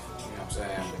Metropolitan Loft. You know what I'm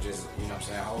saying? But just, you know what I'm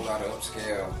saying, a whole lot of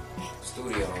upscale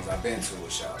studios I've been to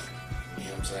with Charlotte. You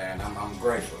know what I'm saying? I'm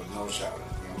grateful, no Charlotte.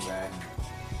 You know what I'm saying?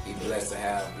 Be blessed to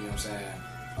have, you know what I'm saying,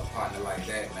 a partner like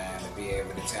that, man, to be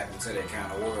able to tap into that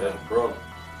kind of world. That's bro.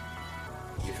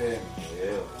 You feel me?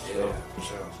 Yeah, for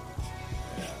sure.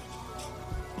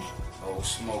 Yeah. Old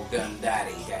Smoke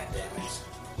Dunndada, goddammit.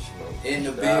 In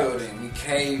the building, we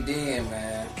caved in,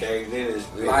 man. Caved in is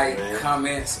good, like, man.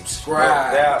 comment,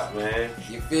 subscribe. Out, man.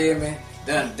 You feel me?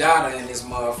 Dunndada in this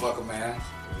motherfucker, man.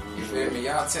 You feel me?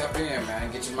 Y'all tap in,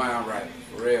 man. Get your mind right.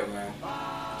 For real, man.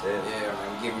 Yeah,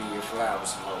 man. Give me your flowers,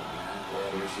 Smoke, man.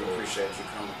 Yeah, appreciate you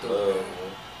coming through, man.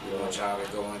 We want y'all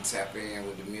to go and tap in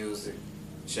with the music.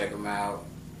 Check them out.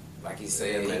 Like he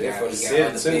said, man, he got other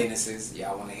businesses.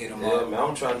 Y'all want to hit them up. Yeah, man.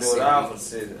 I'm trying to do it all for the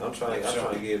city. I'm trying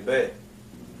to get back.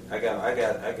 I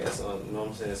got some, you know what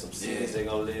I'm saying, some cities they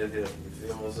gonna live here. You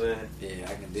feel what I'm saying? Yeah,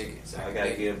 I can dig it. So I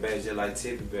gotta give back just like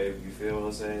Tippy, baby. You feel what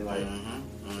I'm saying? Like,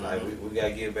 like we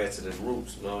gotta give back to the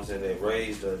roots. You know what I'm saying? That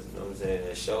raised us. You know what I'm saying?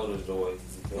 That showed us the way.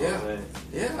 You know what I'm saying?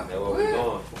 Yeah. That's where we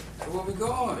going. That's where we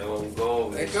going. That's where we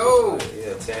going. Let's go.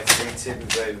 Yeah, tap free Tippy,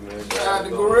 baby, man. Shout out to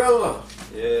Gorilla.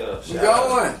 Yeah. We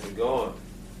going. We going.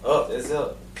 Up. That's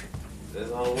up.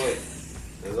 That's on the way.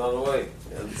 That's on the way.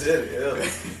 That's it.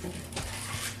 Yeah.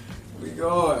 We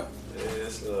going.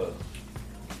 Yes,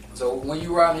 So when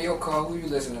you riding your car, who you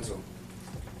listening to?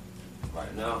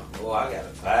 Right now, I got a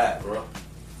vibe, bro.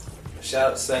 Shout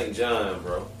out to St. John,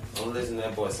 bro. I'm listening to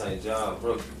that boy St. John,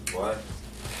 bro. Boy,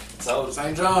 told you.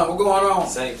 St. John, what going on?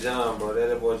 St. John, bro.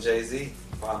 That boy Jay-Z.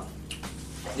 Wow.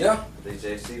 Yeah. I think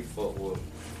Jay-Z fuck with.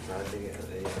 I think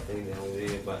they only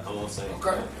did, but I'm on St. John.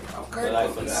 Okay. But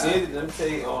like for the city, let me tell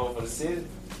you, for the city,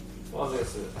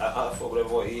 I fuck with that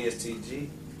boy ESTG.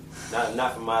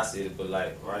 Not for my city, but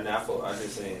like right now, I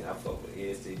just saying I fuck with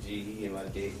ESTG. He in my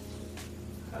dick.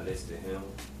 I listen to him.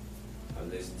 I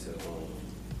listen to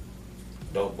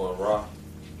Dope Boy Raw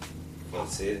for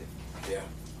the city. Yeah.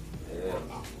 Yeah.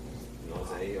 You know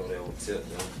what I'm saying? He over there with Tip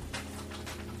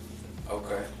now. Okay.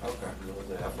 You know what I'm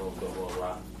saying? I fuck with Dope Boy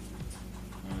Raw.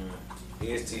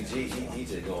 ESTG, he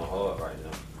just going hard right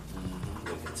now.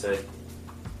 With Kentucky.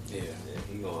 Yeah,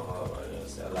 he going hard right now.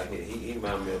 So I like it. He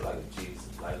remind me of like a Jesus,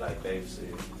 like Baby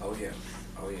said. Oh yeah.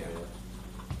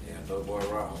 Yeah, Dope Boy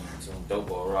Raw. Dope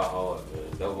Boy Raw hard,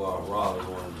 man. Dope Boy Raw is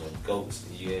one of the goats,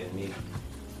 you and me.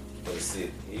 For the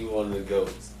city. He one of the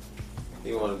goats.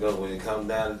 He one of the goats when it come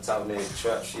down to talking that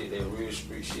trap shit, that real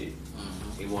street shit.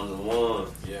 He one of the one.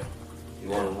 Yeah. He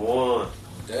one of the one.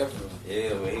 Definitely.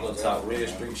 Yeah, man, he gonna talk real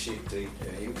street shit to you.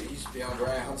 Yeah, he used to be on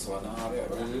Grand Hustle and all that,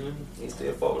 right? He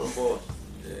still fuck with them boys.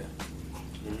 Yeah.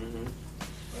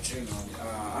 But you know,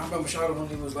 I remember Charlotte when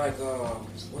he was like,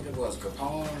 what it was,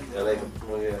 Capone? Yeah, like,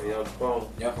 Young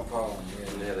Capone. Young Capone,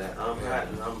 yeah. Yeah, like, I'm hot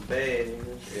and I'm bad,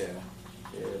 nigga. Yeah.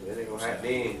 Yeah, man, they gonna hot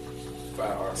then.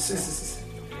 Fire artists.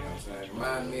 You know what I'm saying?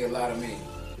 Reminded me a lot of me.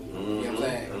 You know what I'm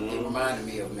saying? It reminded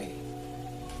me of me. You know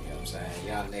what I'm saying?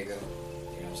 Young nigga. You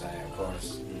know what I'm saying? Of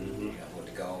course. You know, with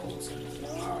the goals and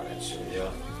all that shit. Yeah.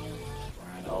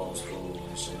 Around the old school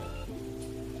and shit.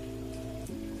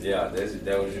 Yeah,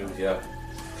 that was you. Yeah,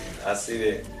 I see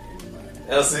that.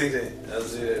 I see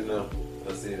that now.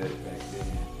 I see that back then.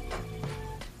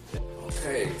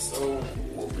 Okay, so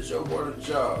what was your word of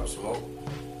job, Smoke?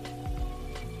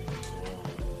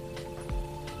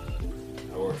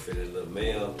 I worked for this little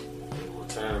mail,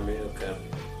 return mail company.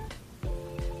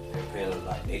 They're paying us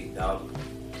like $8.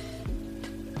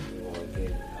 You want to get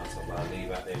it? I'm talking about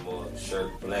leave out there more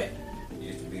shirt black. It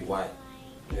used to be white.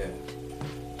 Yeah.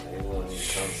 They want to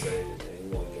come say that you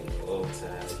want to get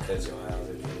overtime to cut your hours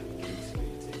if you used to be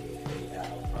taking 8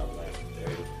 hours, probably like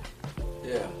 30.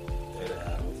 Yeah. 30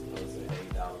 hours. I was saying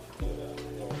 $8 for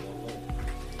 30 hours.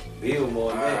 Bill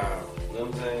more than that. You know what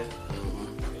I'm saying?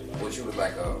 Mm-hmm. What you was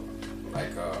like on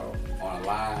a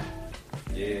line?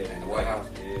 Yeah. In the White House?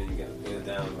 Yeah, you got to put it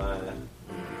down the line.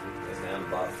 Mm-hmm. That's down the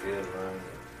bottom field line.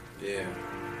 Yeah.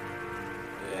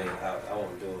 Yeah, I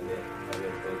won't do that. I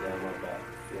gotta put it down my bottom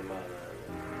field my line.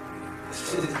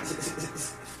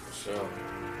 For sure.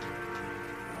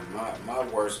 My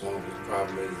worst one was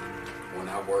probably when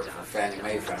I worked for Fannie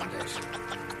Mae Foundation.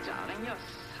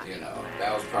 You know,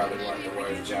 that was probably one of the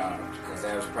worst jobs because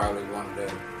that was probably one of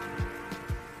the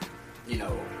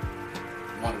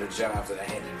jobs that I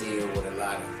had to deal with a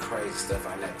lot of crazy stuff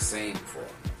I never seen before.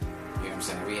 You know what I'm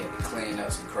saying? We had to clean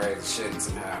up some crazy shit in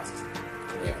some houses. You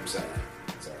know what I'm saying?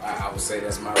 So I would say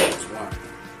that's my worst one.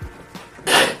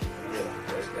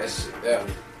 That shit, yeah.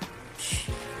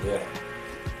 Yeah.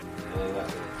 I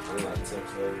like temp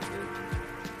service.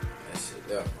 That shit,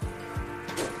 yeah.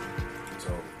 So,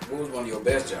 what was one of your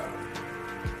best jobs?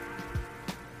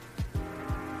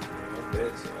 My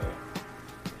best job.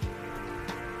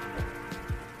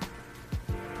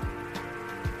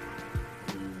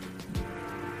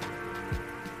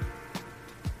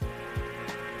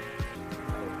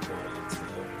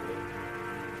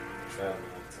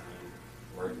 Traveling all the time,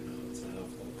 working all the time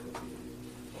for a couple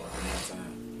years. Working all the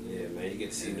time. Yeah, man, you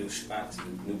get to see new spots,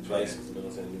 new places, you know what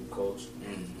I'm saying, new culture.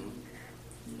 Mm-hmm.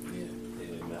 Yeah.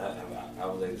 Yeah, man, I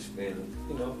was able to spend,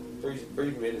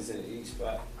 3 minutes in each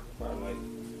spot, probably like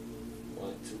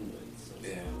 1, 2 minutes.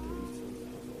 Yeah.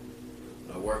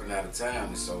 Working out of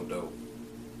town is so dope.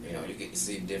 You know, you get to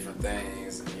see different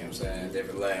things, you know what I'm saying,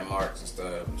 different landmarks and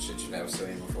stuff, shit you never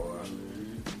seen before.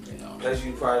 You know. Place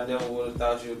you probably never would have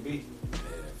thought you'd be. Yeah,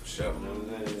 for sure. You know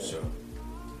what I'm saying? For sure.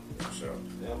 For sure.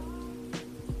 Yeah.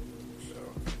 For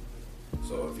sure.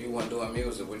 So if you weren't doing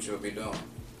music, what you would be doing?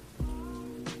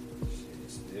 Shit,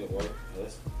 still work,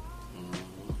 hustle.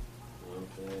 Mm-hmm.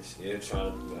 You know what I'm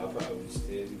saying? I'll probably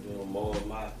still be doing more of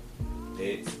my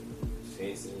debts,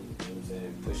 fencing, you know what I'm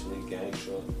saying, pushing the gang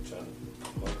truck, trying to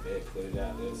promote that, put it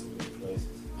out there some good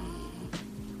places.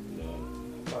 Mm-hmm. You know,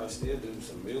 I'll probably still do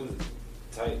some music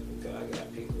type because I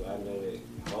got people I know that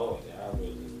hard that I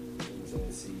really, you know what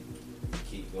I'm saying,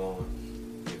 keep going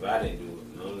if I didn't do it, you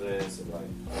know what I'm saying? So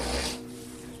like,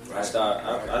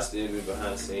 I still be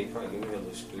behind the scene, probably give me a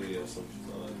little studio or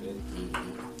something like that.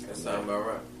 Mm-hmm. That sounds about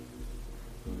right.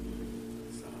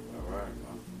 Sounds about right,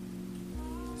 man.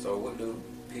 So what do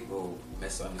people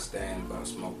misunderstand about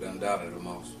Smoke Dunndada the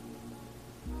most?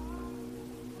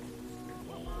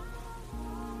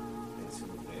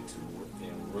 They too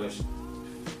rushed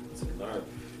to learn.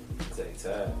 It take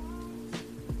time.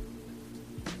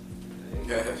 You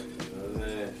know what I'm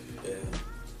saying? Yeah.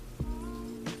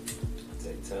 It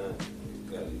take time.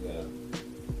 You gotta.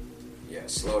 Yeah,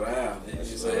 slow down. Yeah, You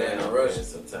slow say down. in a rush.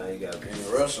 Sometimes you gotta In a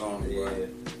rush on me, yeah. boy.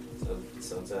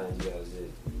 Sometimes you gotta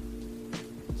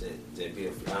just be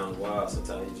a fly on the wall.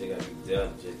 Sometimes you just gotta be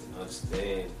diligent to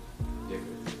understand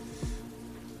different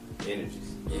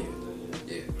energies. Yeah.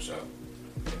 Yeah, for sure.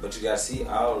 But you gotta see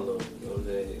all of them. You know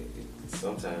that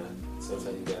sometimes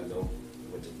you gotta know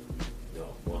what the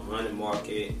 100 mark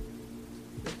at,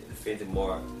 the 50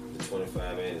 mark, the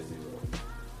 25 and the 0.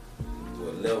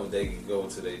 What level they can go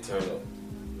till they turn up. You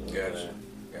know Gotcha.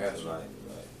 Gotcha. Like,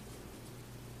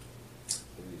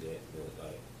 do that, but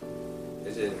like,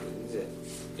 it's just,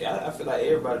 yeah. I feel like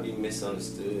everybody be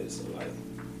misunderstood. So like,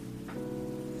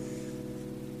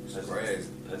 It's crazy.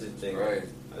 I just think like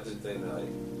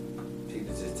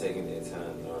people just taking their time to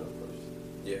learn the person.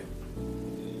 Yeah.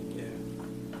 Yeah.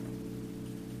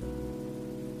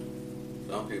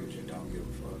 Some people just don't give a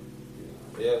fuck.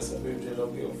 Yeah, some people just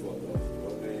don't give a fuck. Though. You know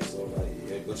what I mean? So like,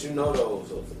 yeah, but you know those.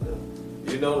 So for them,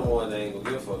 you know the one that ain't gonna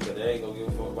give a fuck, cause they ain't gonna give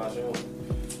a fuck about you.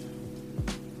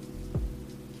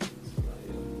 So like,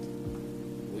 yeah,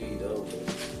 we though,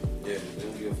 but yeah, we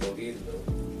don't give a fuck either though.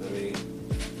 I mean,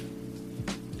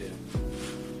 Yeah.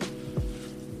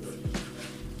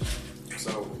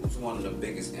 So, who's one of of the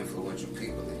biggest influential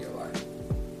people in your life?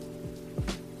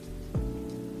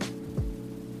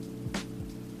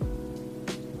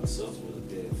 My sister was a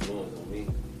big influence on me.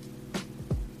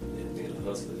 And being a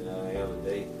hustler that I am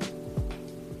today.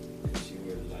 And she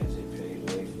really like just paved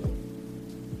the way for me.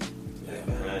 Like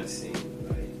behind the scenes,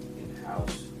 like in the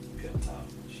house, pep talk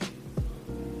and shit.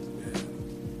 Yeah.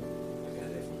 I got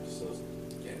that from my sister.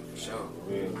 Yeah, for sure. For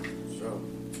real. For sure.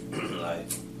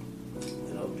 Like,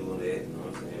 you know, doing that, you know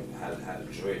what I'm saying? How to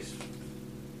dress.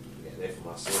 I got that from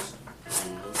my sister.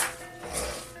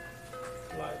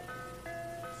 Like,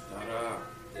 Shout out.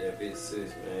 yeah, big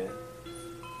sis, man.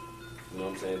 You know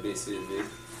what I'm saying? Big sis, big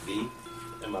B.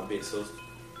 And my big sister.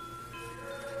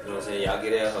 You know what I'm saying? Y'all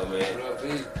get at her, man. What up, B?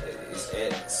 It's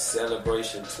at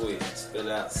Celebration Twist.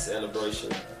 Spell out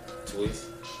Celebration Twist.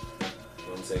 You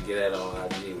know what I'm saying? Get that on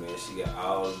IG, man. She got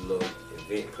all the little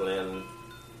event planning.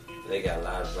 They got a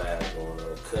lot of vibes going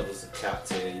on. Covers a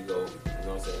cocktail, you go, you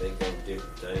know what I'm saying? They go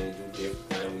different things, do different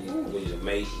things with your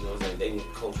mate, you know what I'm saying? They went to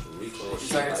Costa Rica and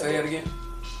shit. Say it again?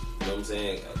 You know what I'm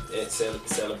saying? At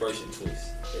Celebration Twist.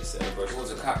 At Celebration. What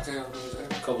was a cocktail? What was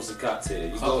that? Covers a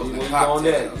cocktail. Covers When and you go on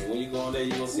there, cocktails. when you go on there,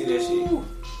 you gonna see that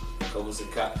shit. Covers a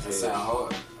cocktail. That sound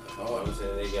hard. You know what I'm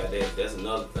saying? They got that. That's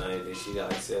another thing that she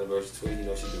got like Celebration Twist. You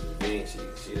know, she do events.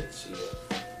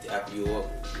 She dap you up.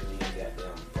 You got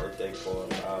damn birthday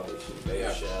party, all that shit, baby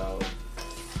Yeah. shower.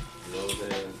 You know what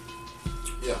I'm saying?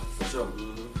 Yeah, for sure.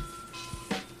 Mm-hmm.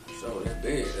 For sure. That's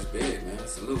big. That's big, man.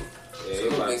 Salute. Yeah, Salute,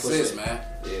 everybody big push sis, it. man.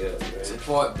 Yeah, man.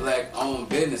 Support black-owned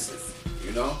businesses,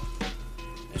 you know?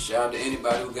 And shout out to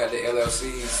anybody who got their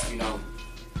LLCs, you know,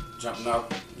 jumping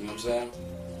up, you know what I'm saying?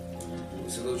 We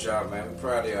salute y'all, man. We're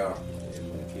proud of y'all. Yeah,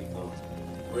 man, keep going.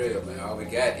 Real, man. All we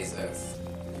got is us. You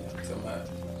know what I'm talking about?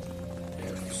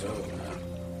 Yeah, for sure, man.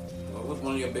 Well, what's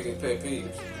one of your biggest pet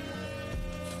peeves?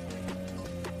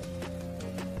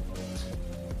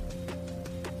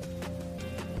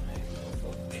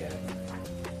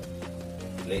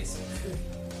 Listen.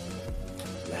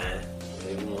 Lying.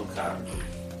 Whatever you want to call it.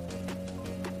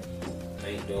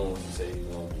 Ain't doing what you say you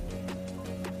gonna do.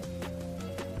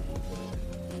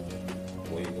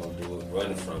 Where you gonna do it?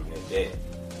 Running from it.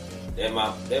 That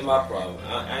my problem.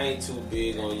 I ain't too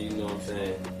big on you know what I'm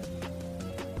saying?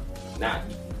 Not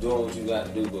doing what you got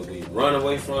to do, but when you run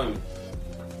away from it,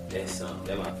 that's something.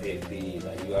 That's my pet peeve.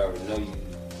 Like you already know you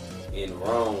in the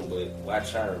wrong, but why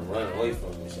try to run away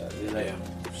from it? It's like,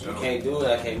 you can't do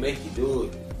it. I can't make you do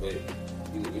it, but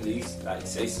you at least like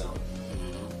say something.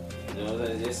 You know what I'm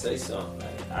saying? Just say something.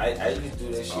 Like I just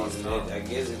do that shit, man. I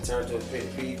guess it turned to a pet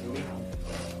peeve for me.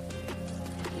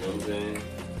 You know what I'm saying?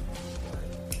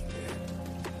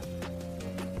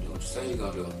 What you say you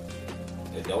gonna do?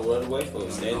 And don't run away from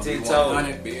it. Stand Be 10 toes.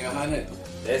 100, be 100.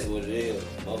 That's what it is.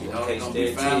 You know, Motherfucker it's can't gonna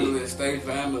be stand family, 10. stay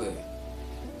family.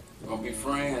 We're gonna be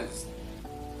friends.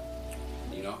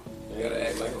 You know, you gotta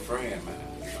act like a friend, man.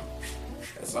 You know,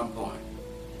 at some point.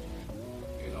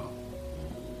 You know,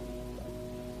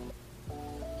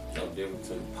 No difference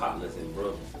between partners and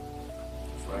brothers.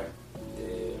 that's right. Yeah,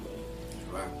 man.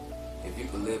 That's right. If you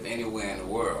could live anywhere in the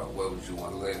world, where would you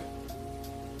want to live?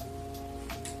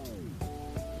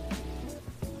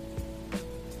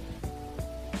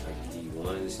 I can give you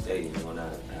one in the state and one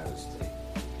out of the state.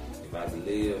 If I could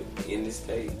live in the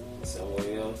state,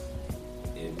 somewhere else,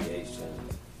 it'd be H-Town.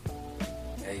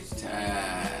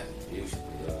 H-Time. Houston,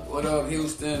 yeah. What up,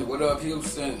 Houston? What up,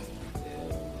 Houston?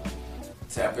 Yeah.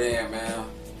 Tap in, man.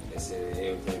 They said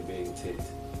everything big and tits.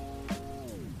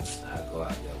 I go out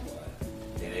there, boy.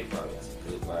 Then they probably got some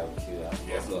good barbecue.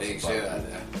 Yeah, some big shit out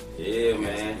there. Yeah,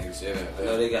 man. Big shit out I know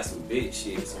there. they got some big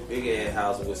shit, some big ass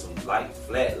houses with some like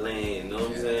flat land, you know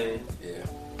what I'm saying? Yeah.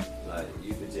 Like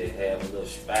you could just have a little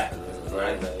spot and a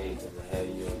Right. right like have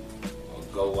you or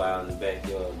go out in the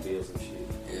backyard and build some shit.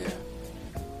 Yeah.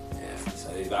 Yeah.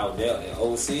 So if I was there in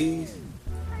overseas,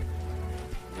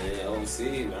 man,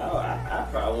 overseas, man, I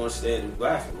probably want to stay in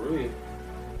Dubai for real.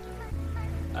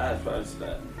 I'd probably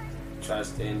try to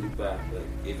stay in Dubai, but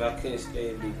if I couldn't stay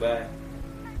in Dubai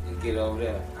and get over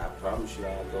there, I promise you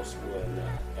I'd go somewhere in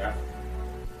Africa.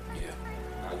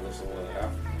 Yeah. I'd go somewhere in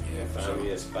Africa. Yeah, for Find sure. me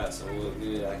a spot somewhere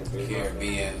good I can bring my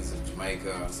Caribbeans,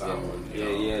 Jamaica, or something. Yeah, you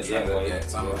know, yeah, Trinidad, that way.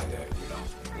 something Yeah. like that.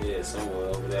 You know. Yeah, somewhere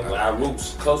over there. But our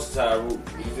roots, closer to our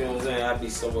roots. You feel what I'm saying? I'd be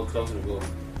somewhere closer to go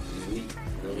eat.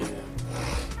 You know what Yeah. I mean?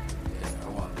 Yeah. I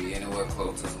want to be anywhere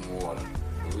close to some water.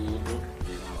 Mm-hmm.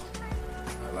 You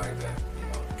know, I like that. You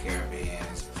know, the Caribbean,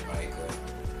 Jamaica,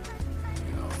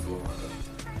 you know, Florida.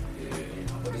 Yeah, you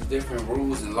know, but there's different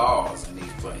rules and laws in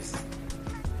these places.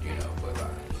 You know, but you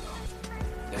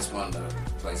know, that's one of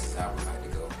the places I would like to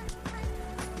go.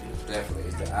 Definitely,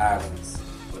 it's the islands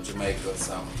or Jamaica or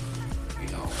something.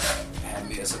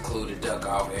 a secluded duck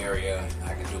off area.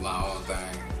 I can do my own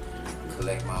thing,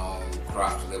 collect my own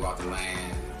crops, live off the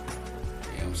land.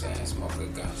 You know what I'm saying? Smoke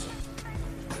good ganja.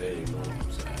 There you go. You know what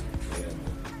I'm saying?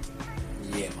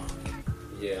 Yeah, man.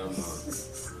 Yeah, I'm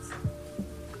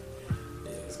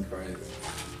Yeah, it's crazy.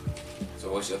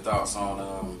 So what's your thoughts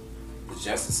on the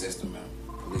justice system, man?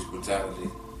 Police brutality,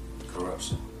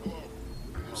 corruption. You know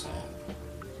what I'm saying?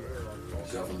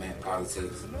 Government,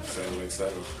 politics, etc.,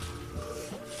 etc.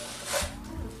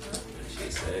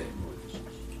 Shit sad.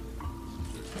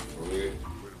 For real.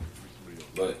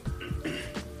 But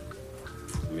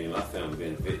I mean, my family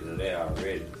been victim of that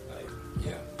already. Like,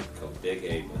 Yeah. a couple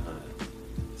decades behind.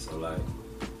 So like,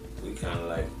 we kind of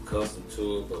like accustomed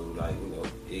to it, but like, you know,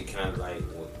 it kind of like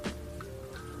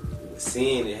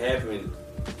seeing it happen.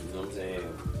 You know what I'm saying? You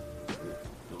know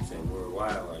what I'm saying?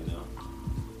 Worldwide right now.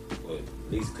 But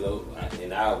at least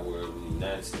in our world, in the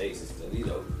United States and stuff, you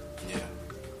know. Yeah.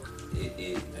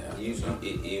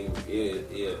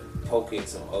 It poke at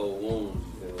some old wounds,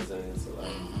 you know what I'm saying? So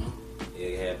like,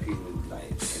 it had people like,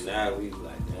 and now we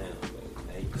like, damn,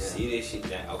 like, you see this shit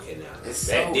now? Okay, now. It's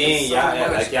Back so, then, it's so y'all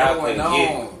much like y'all going couldn't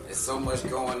get it. on. It's so much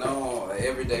going on. Like,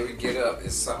 every day we get up,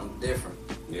 it's something different.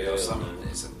 You know,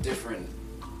 it's a different.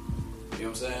 You know what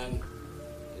I'm saying?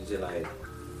 It's just like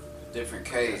Different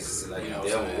case. it's like you know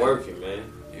the what I'm devil saying? working, man.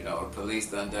 You know, the police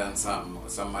done something, or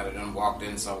somebody done walked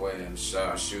in somewhere and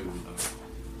shooting.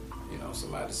 Or, you know,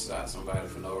 somebody shot somebody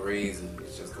for no reason.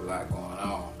 It's just a lot going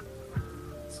on.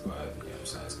 So, you know what I'm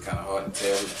saying? It's kind of hard to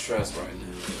tell who to trust right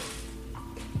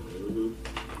now.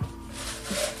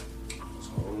 It's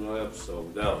a whole nother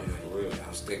episode, though, for real.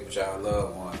 Y'all stick with y'all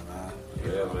loved one, man.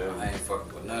 You Yeah, know, man. I ain't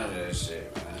fucking with none of that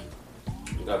shit, man.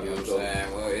 You gotta You be know what I'm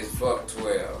saying? Well, it's fuck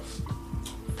 12.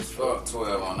 It's fuck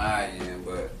 12 on our end,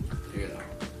 but, you know,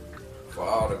 for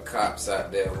all the cops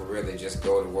out there who really just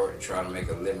go to work and try to make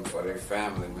a living for their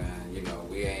family, man, you know,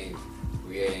 we ain't,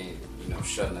 you know,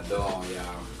 shutting the door on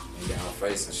y'all and y'all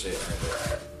facing shit like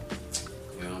that.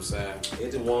 You know what I'm saying?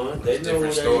 It's the one. There's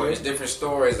different stories. Different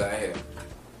stories out here.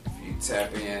 If you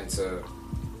tap into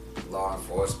law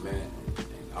enforcement and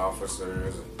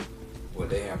officers and what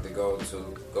they have to go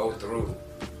through,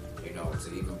 you know,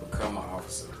 to even become an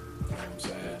officer. You know what I'm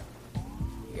saying?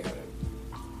 You gotta,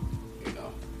 you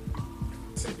know,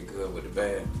 take the good with the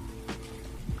bad.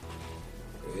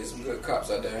 There's some good cops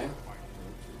out there, ain't?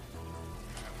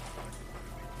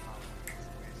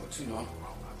 But you know,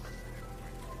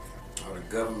 all the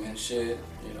government shit,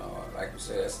 you know, like you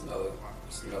said, that's another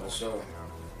show.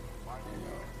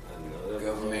 You know,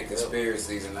 government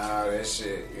conspiracies and all that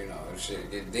shit, you know, that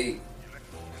shit get deep.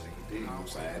 You know what I'm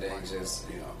saying? It ain't just,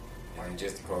 you know, it ain't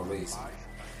just the police.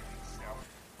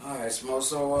 Alright, Smo,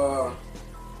 so,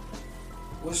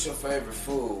 what's your favorite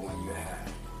food when you're high?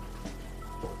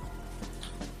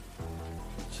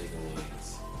 Chicken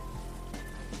wings.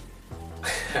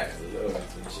 I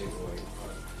love some chicken wings.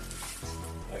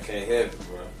 I can't help it,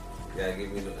 bro. You gotta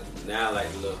give me now like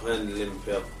a little honey lemon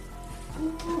pepper.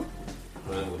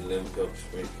 Honey with lemon pepper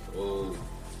sprinkle. Oh,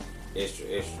 extra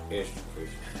crispy.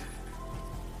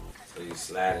 So you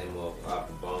slide them up off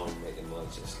the bone, make them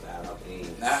up, just slide off the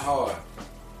ends. Not hard,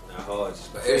 Not hard,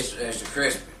 just but crispy. extra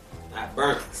crispy. Not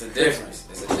burnt. It's a difference.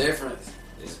 It's a difference.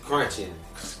 It's crunchy.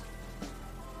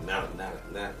 Not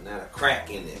a crack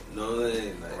in it. You know what I'm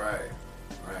saying? Like,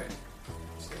 Right.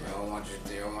 So you don't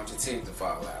want your teeth to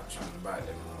fall out trying to bite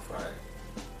that motherfucker.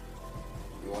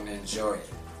 You want to enjoy it.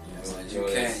 You know,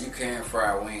 like you can't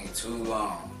fry a wing too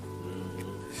long.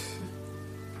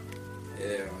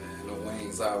 Yeah, man. The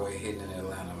wings always hitting in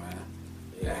Atlanta, man.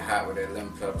 That hot with that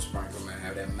lemon pepper sprinkle, man.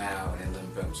 Have that mild with that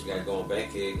lemon pepper You sprinkle. gotta go on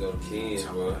Bankhead, go to Ken's,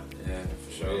 bro. Yeah,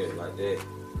 for sure. Yeah, like that.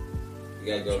 You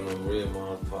gotta go to them real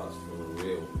mom's pots for the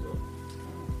real ones, bro.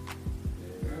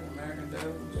 American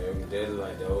Devil. American Deli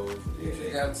like those. You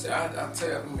gotta, I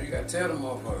tell them, you gotta tell them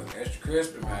motherfuckers, extra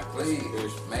crispy, man.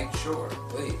 Please, make sure,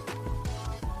 please. You know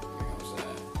what I'm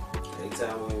saying?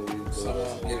 Anytime when we go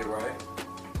Someone get it right.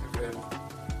 You feel me?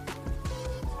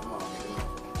 Come on, get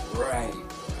it right.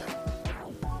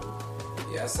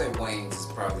 Yeah, I say wings is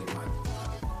probably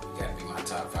gotta be my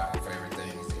top 5 favorite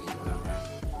things to eat when I'm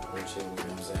out. Rich, you know what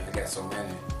I'm saying? I got so many.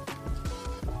 You know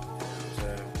what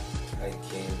I'm saying? like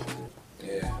candy.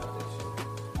 Yeah. All that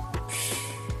shit.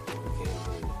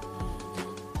 Candy.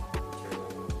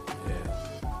 Yeah.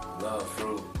 Love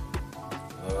fruit.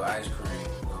 Love ice cream.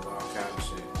 Love all kind of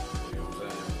shit. You know what I'm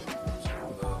saying?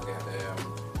 I love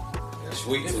goddamn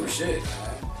Sweet different tooth. shit, man.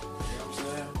 You know what I'm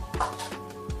saying?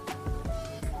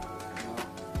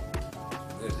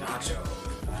 Good nachos.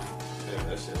 Yeah,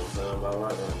 that shit don't sound about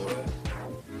right, bro.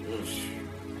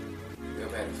 You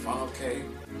ever had a funnel cake?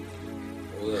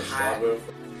 Oh Strawberry.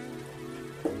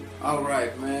 All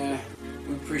right, man.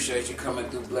 We appreciate you coming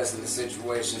through, blessing the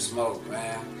situation, Smoke,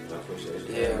 man. I appreciate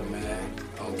you. Yeah, man.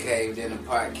 On Caved In the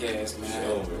Podcast, man.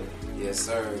 Sure, man. Yes,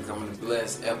 sir. Coming to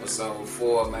bless episode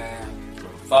 4, man.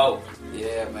 4.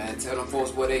 Yeah, man. Tell them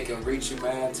folks where they can reach you,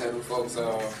 man. Tell them folks, you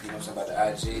know what I'm saying, about the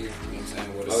IG. You know what I'm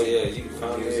saying? Where to see yeah, you can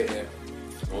find me there.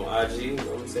 on IG, you know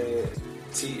what I'm saying?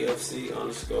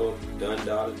 TFC_Dunndada,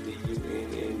 DUNNDADA.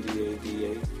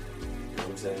 You know what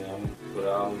I'm saying? I'm put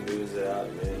all the music out,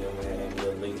 man. I'm gonna have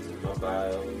little links in my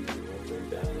bio. You know, put it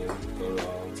down there. Go to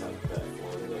all type of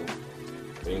platforms. You know,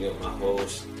 bring up my whole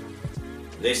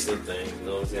list of things. You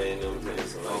know what I'm saying? You know what I'm saying?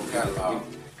 So like,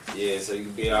 yeah, so you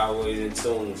can be always in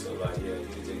tune. So like, yeah, you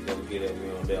can just go get at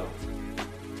me on that.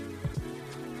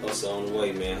 Also on the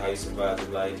way, man. How you survive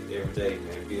the life every day,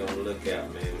 man. Be on the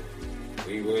lookout, man.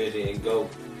 We ready and go.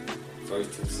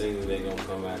 First 2 singles they gonna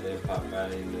come out there, pop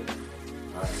out in there.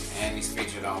 Right. And he's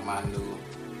featured on my new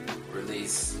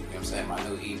release, you know what I'm saying, my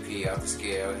new EP, Off the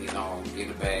Scale. He's on Get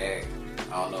a Bag.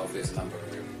 I don't know if it's number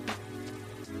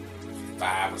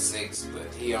 5 or 6,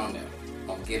 but he on there,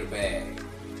 on Get a Bag.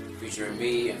 Featuring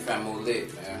me and Famu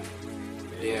Lit, man.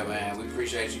 Yeah, man, we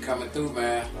appreciate you coming through,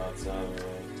 man. All the time, man.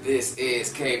 This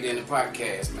is Caved In the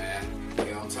Podcast, man. You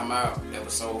know what I'm talking about?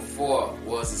 Episode 4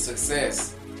 was a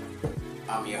success.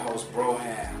 I'm your host,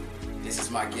 Broham. This is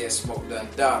my guest, Smoke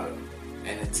Dunndada.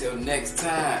 And until next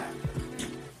time,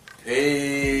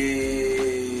 peace.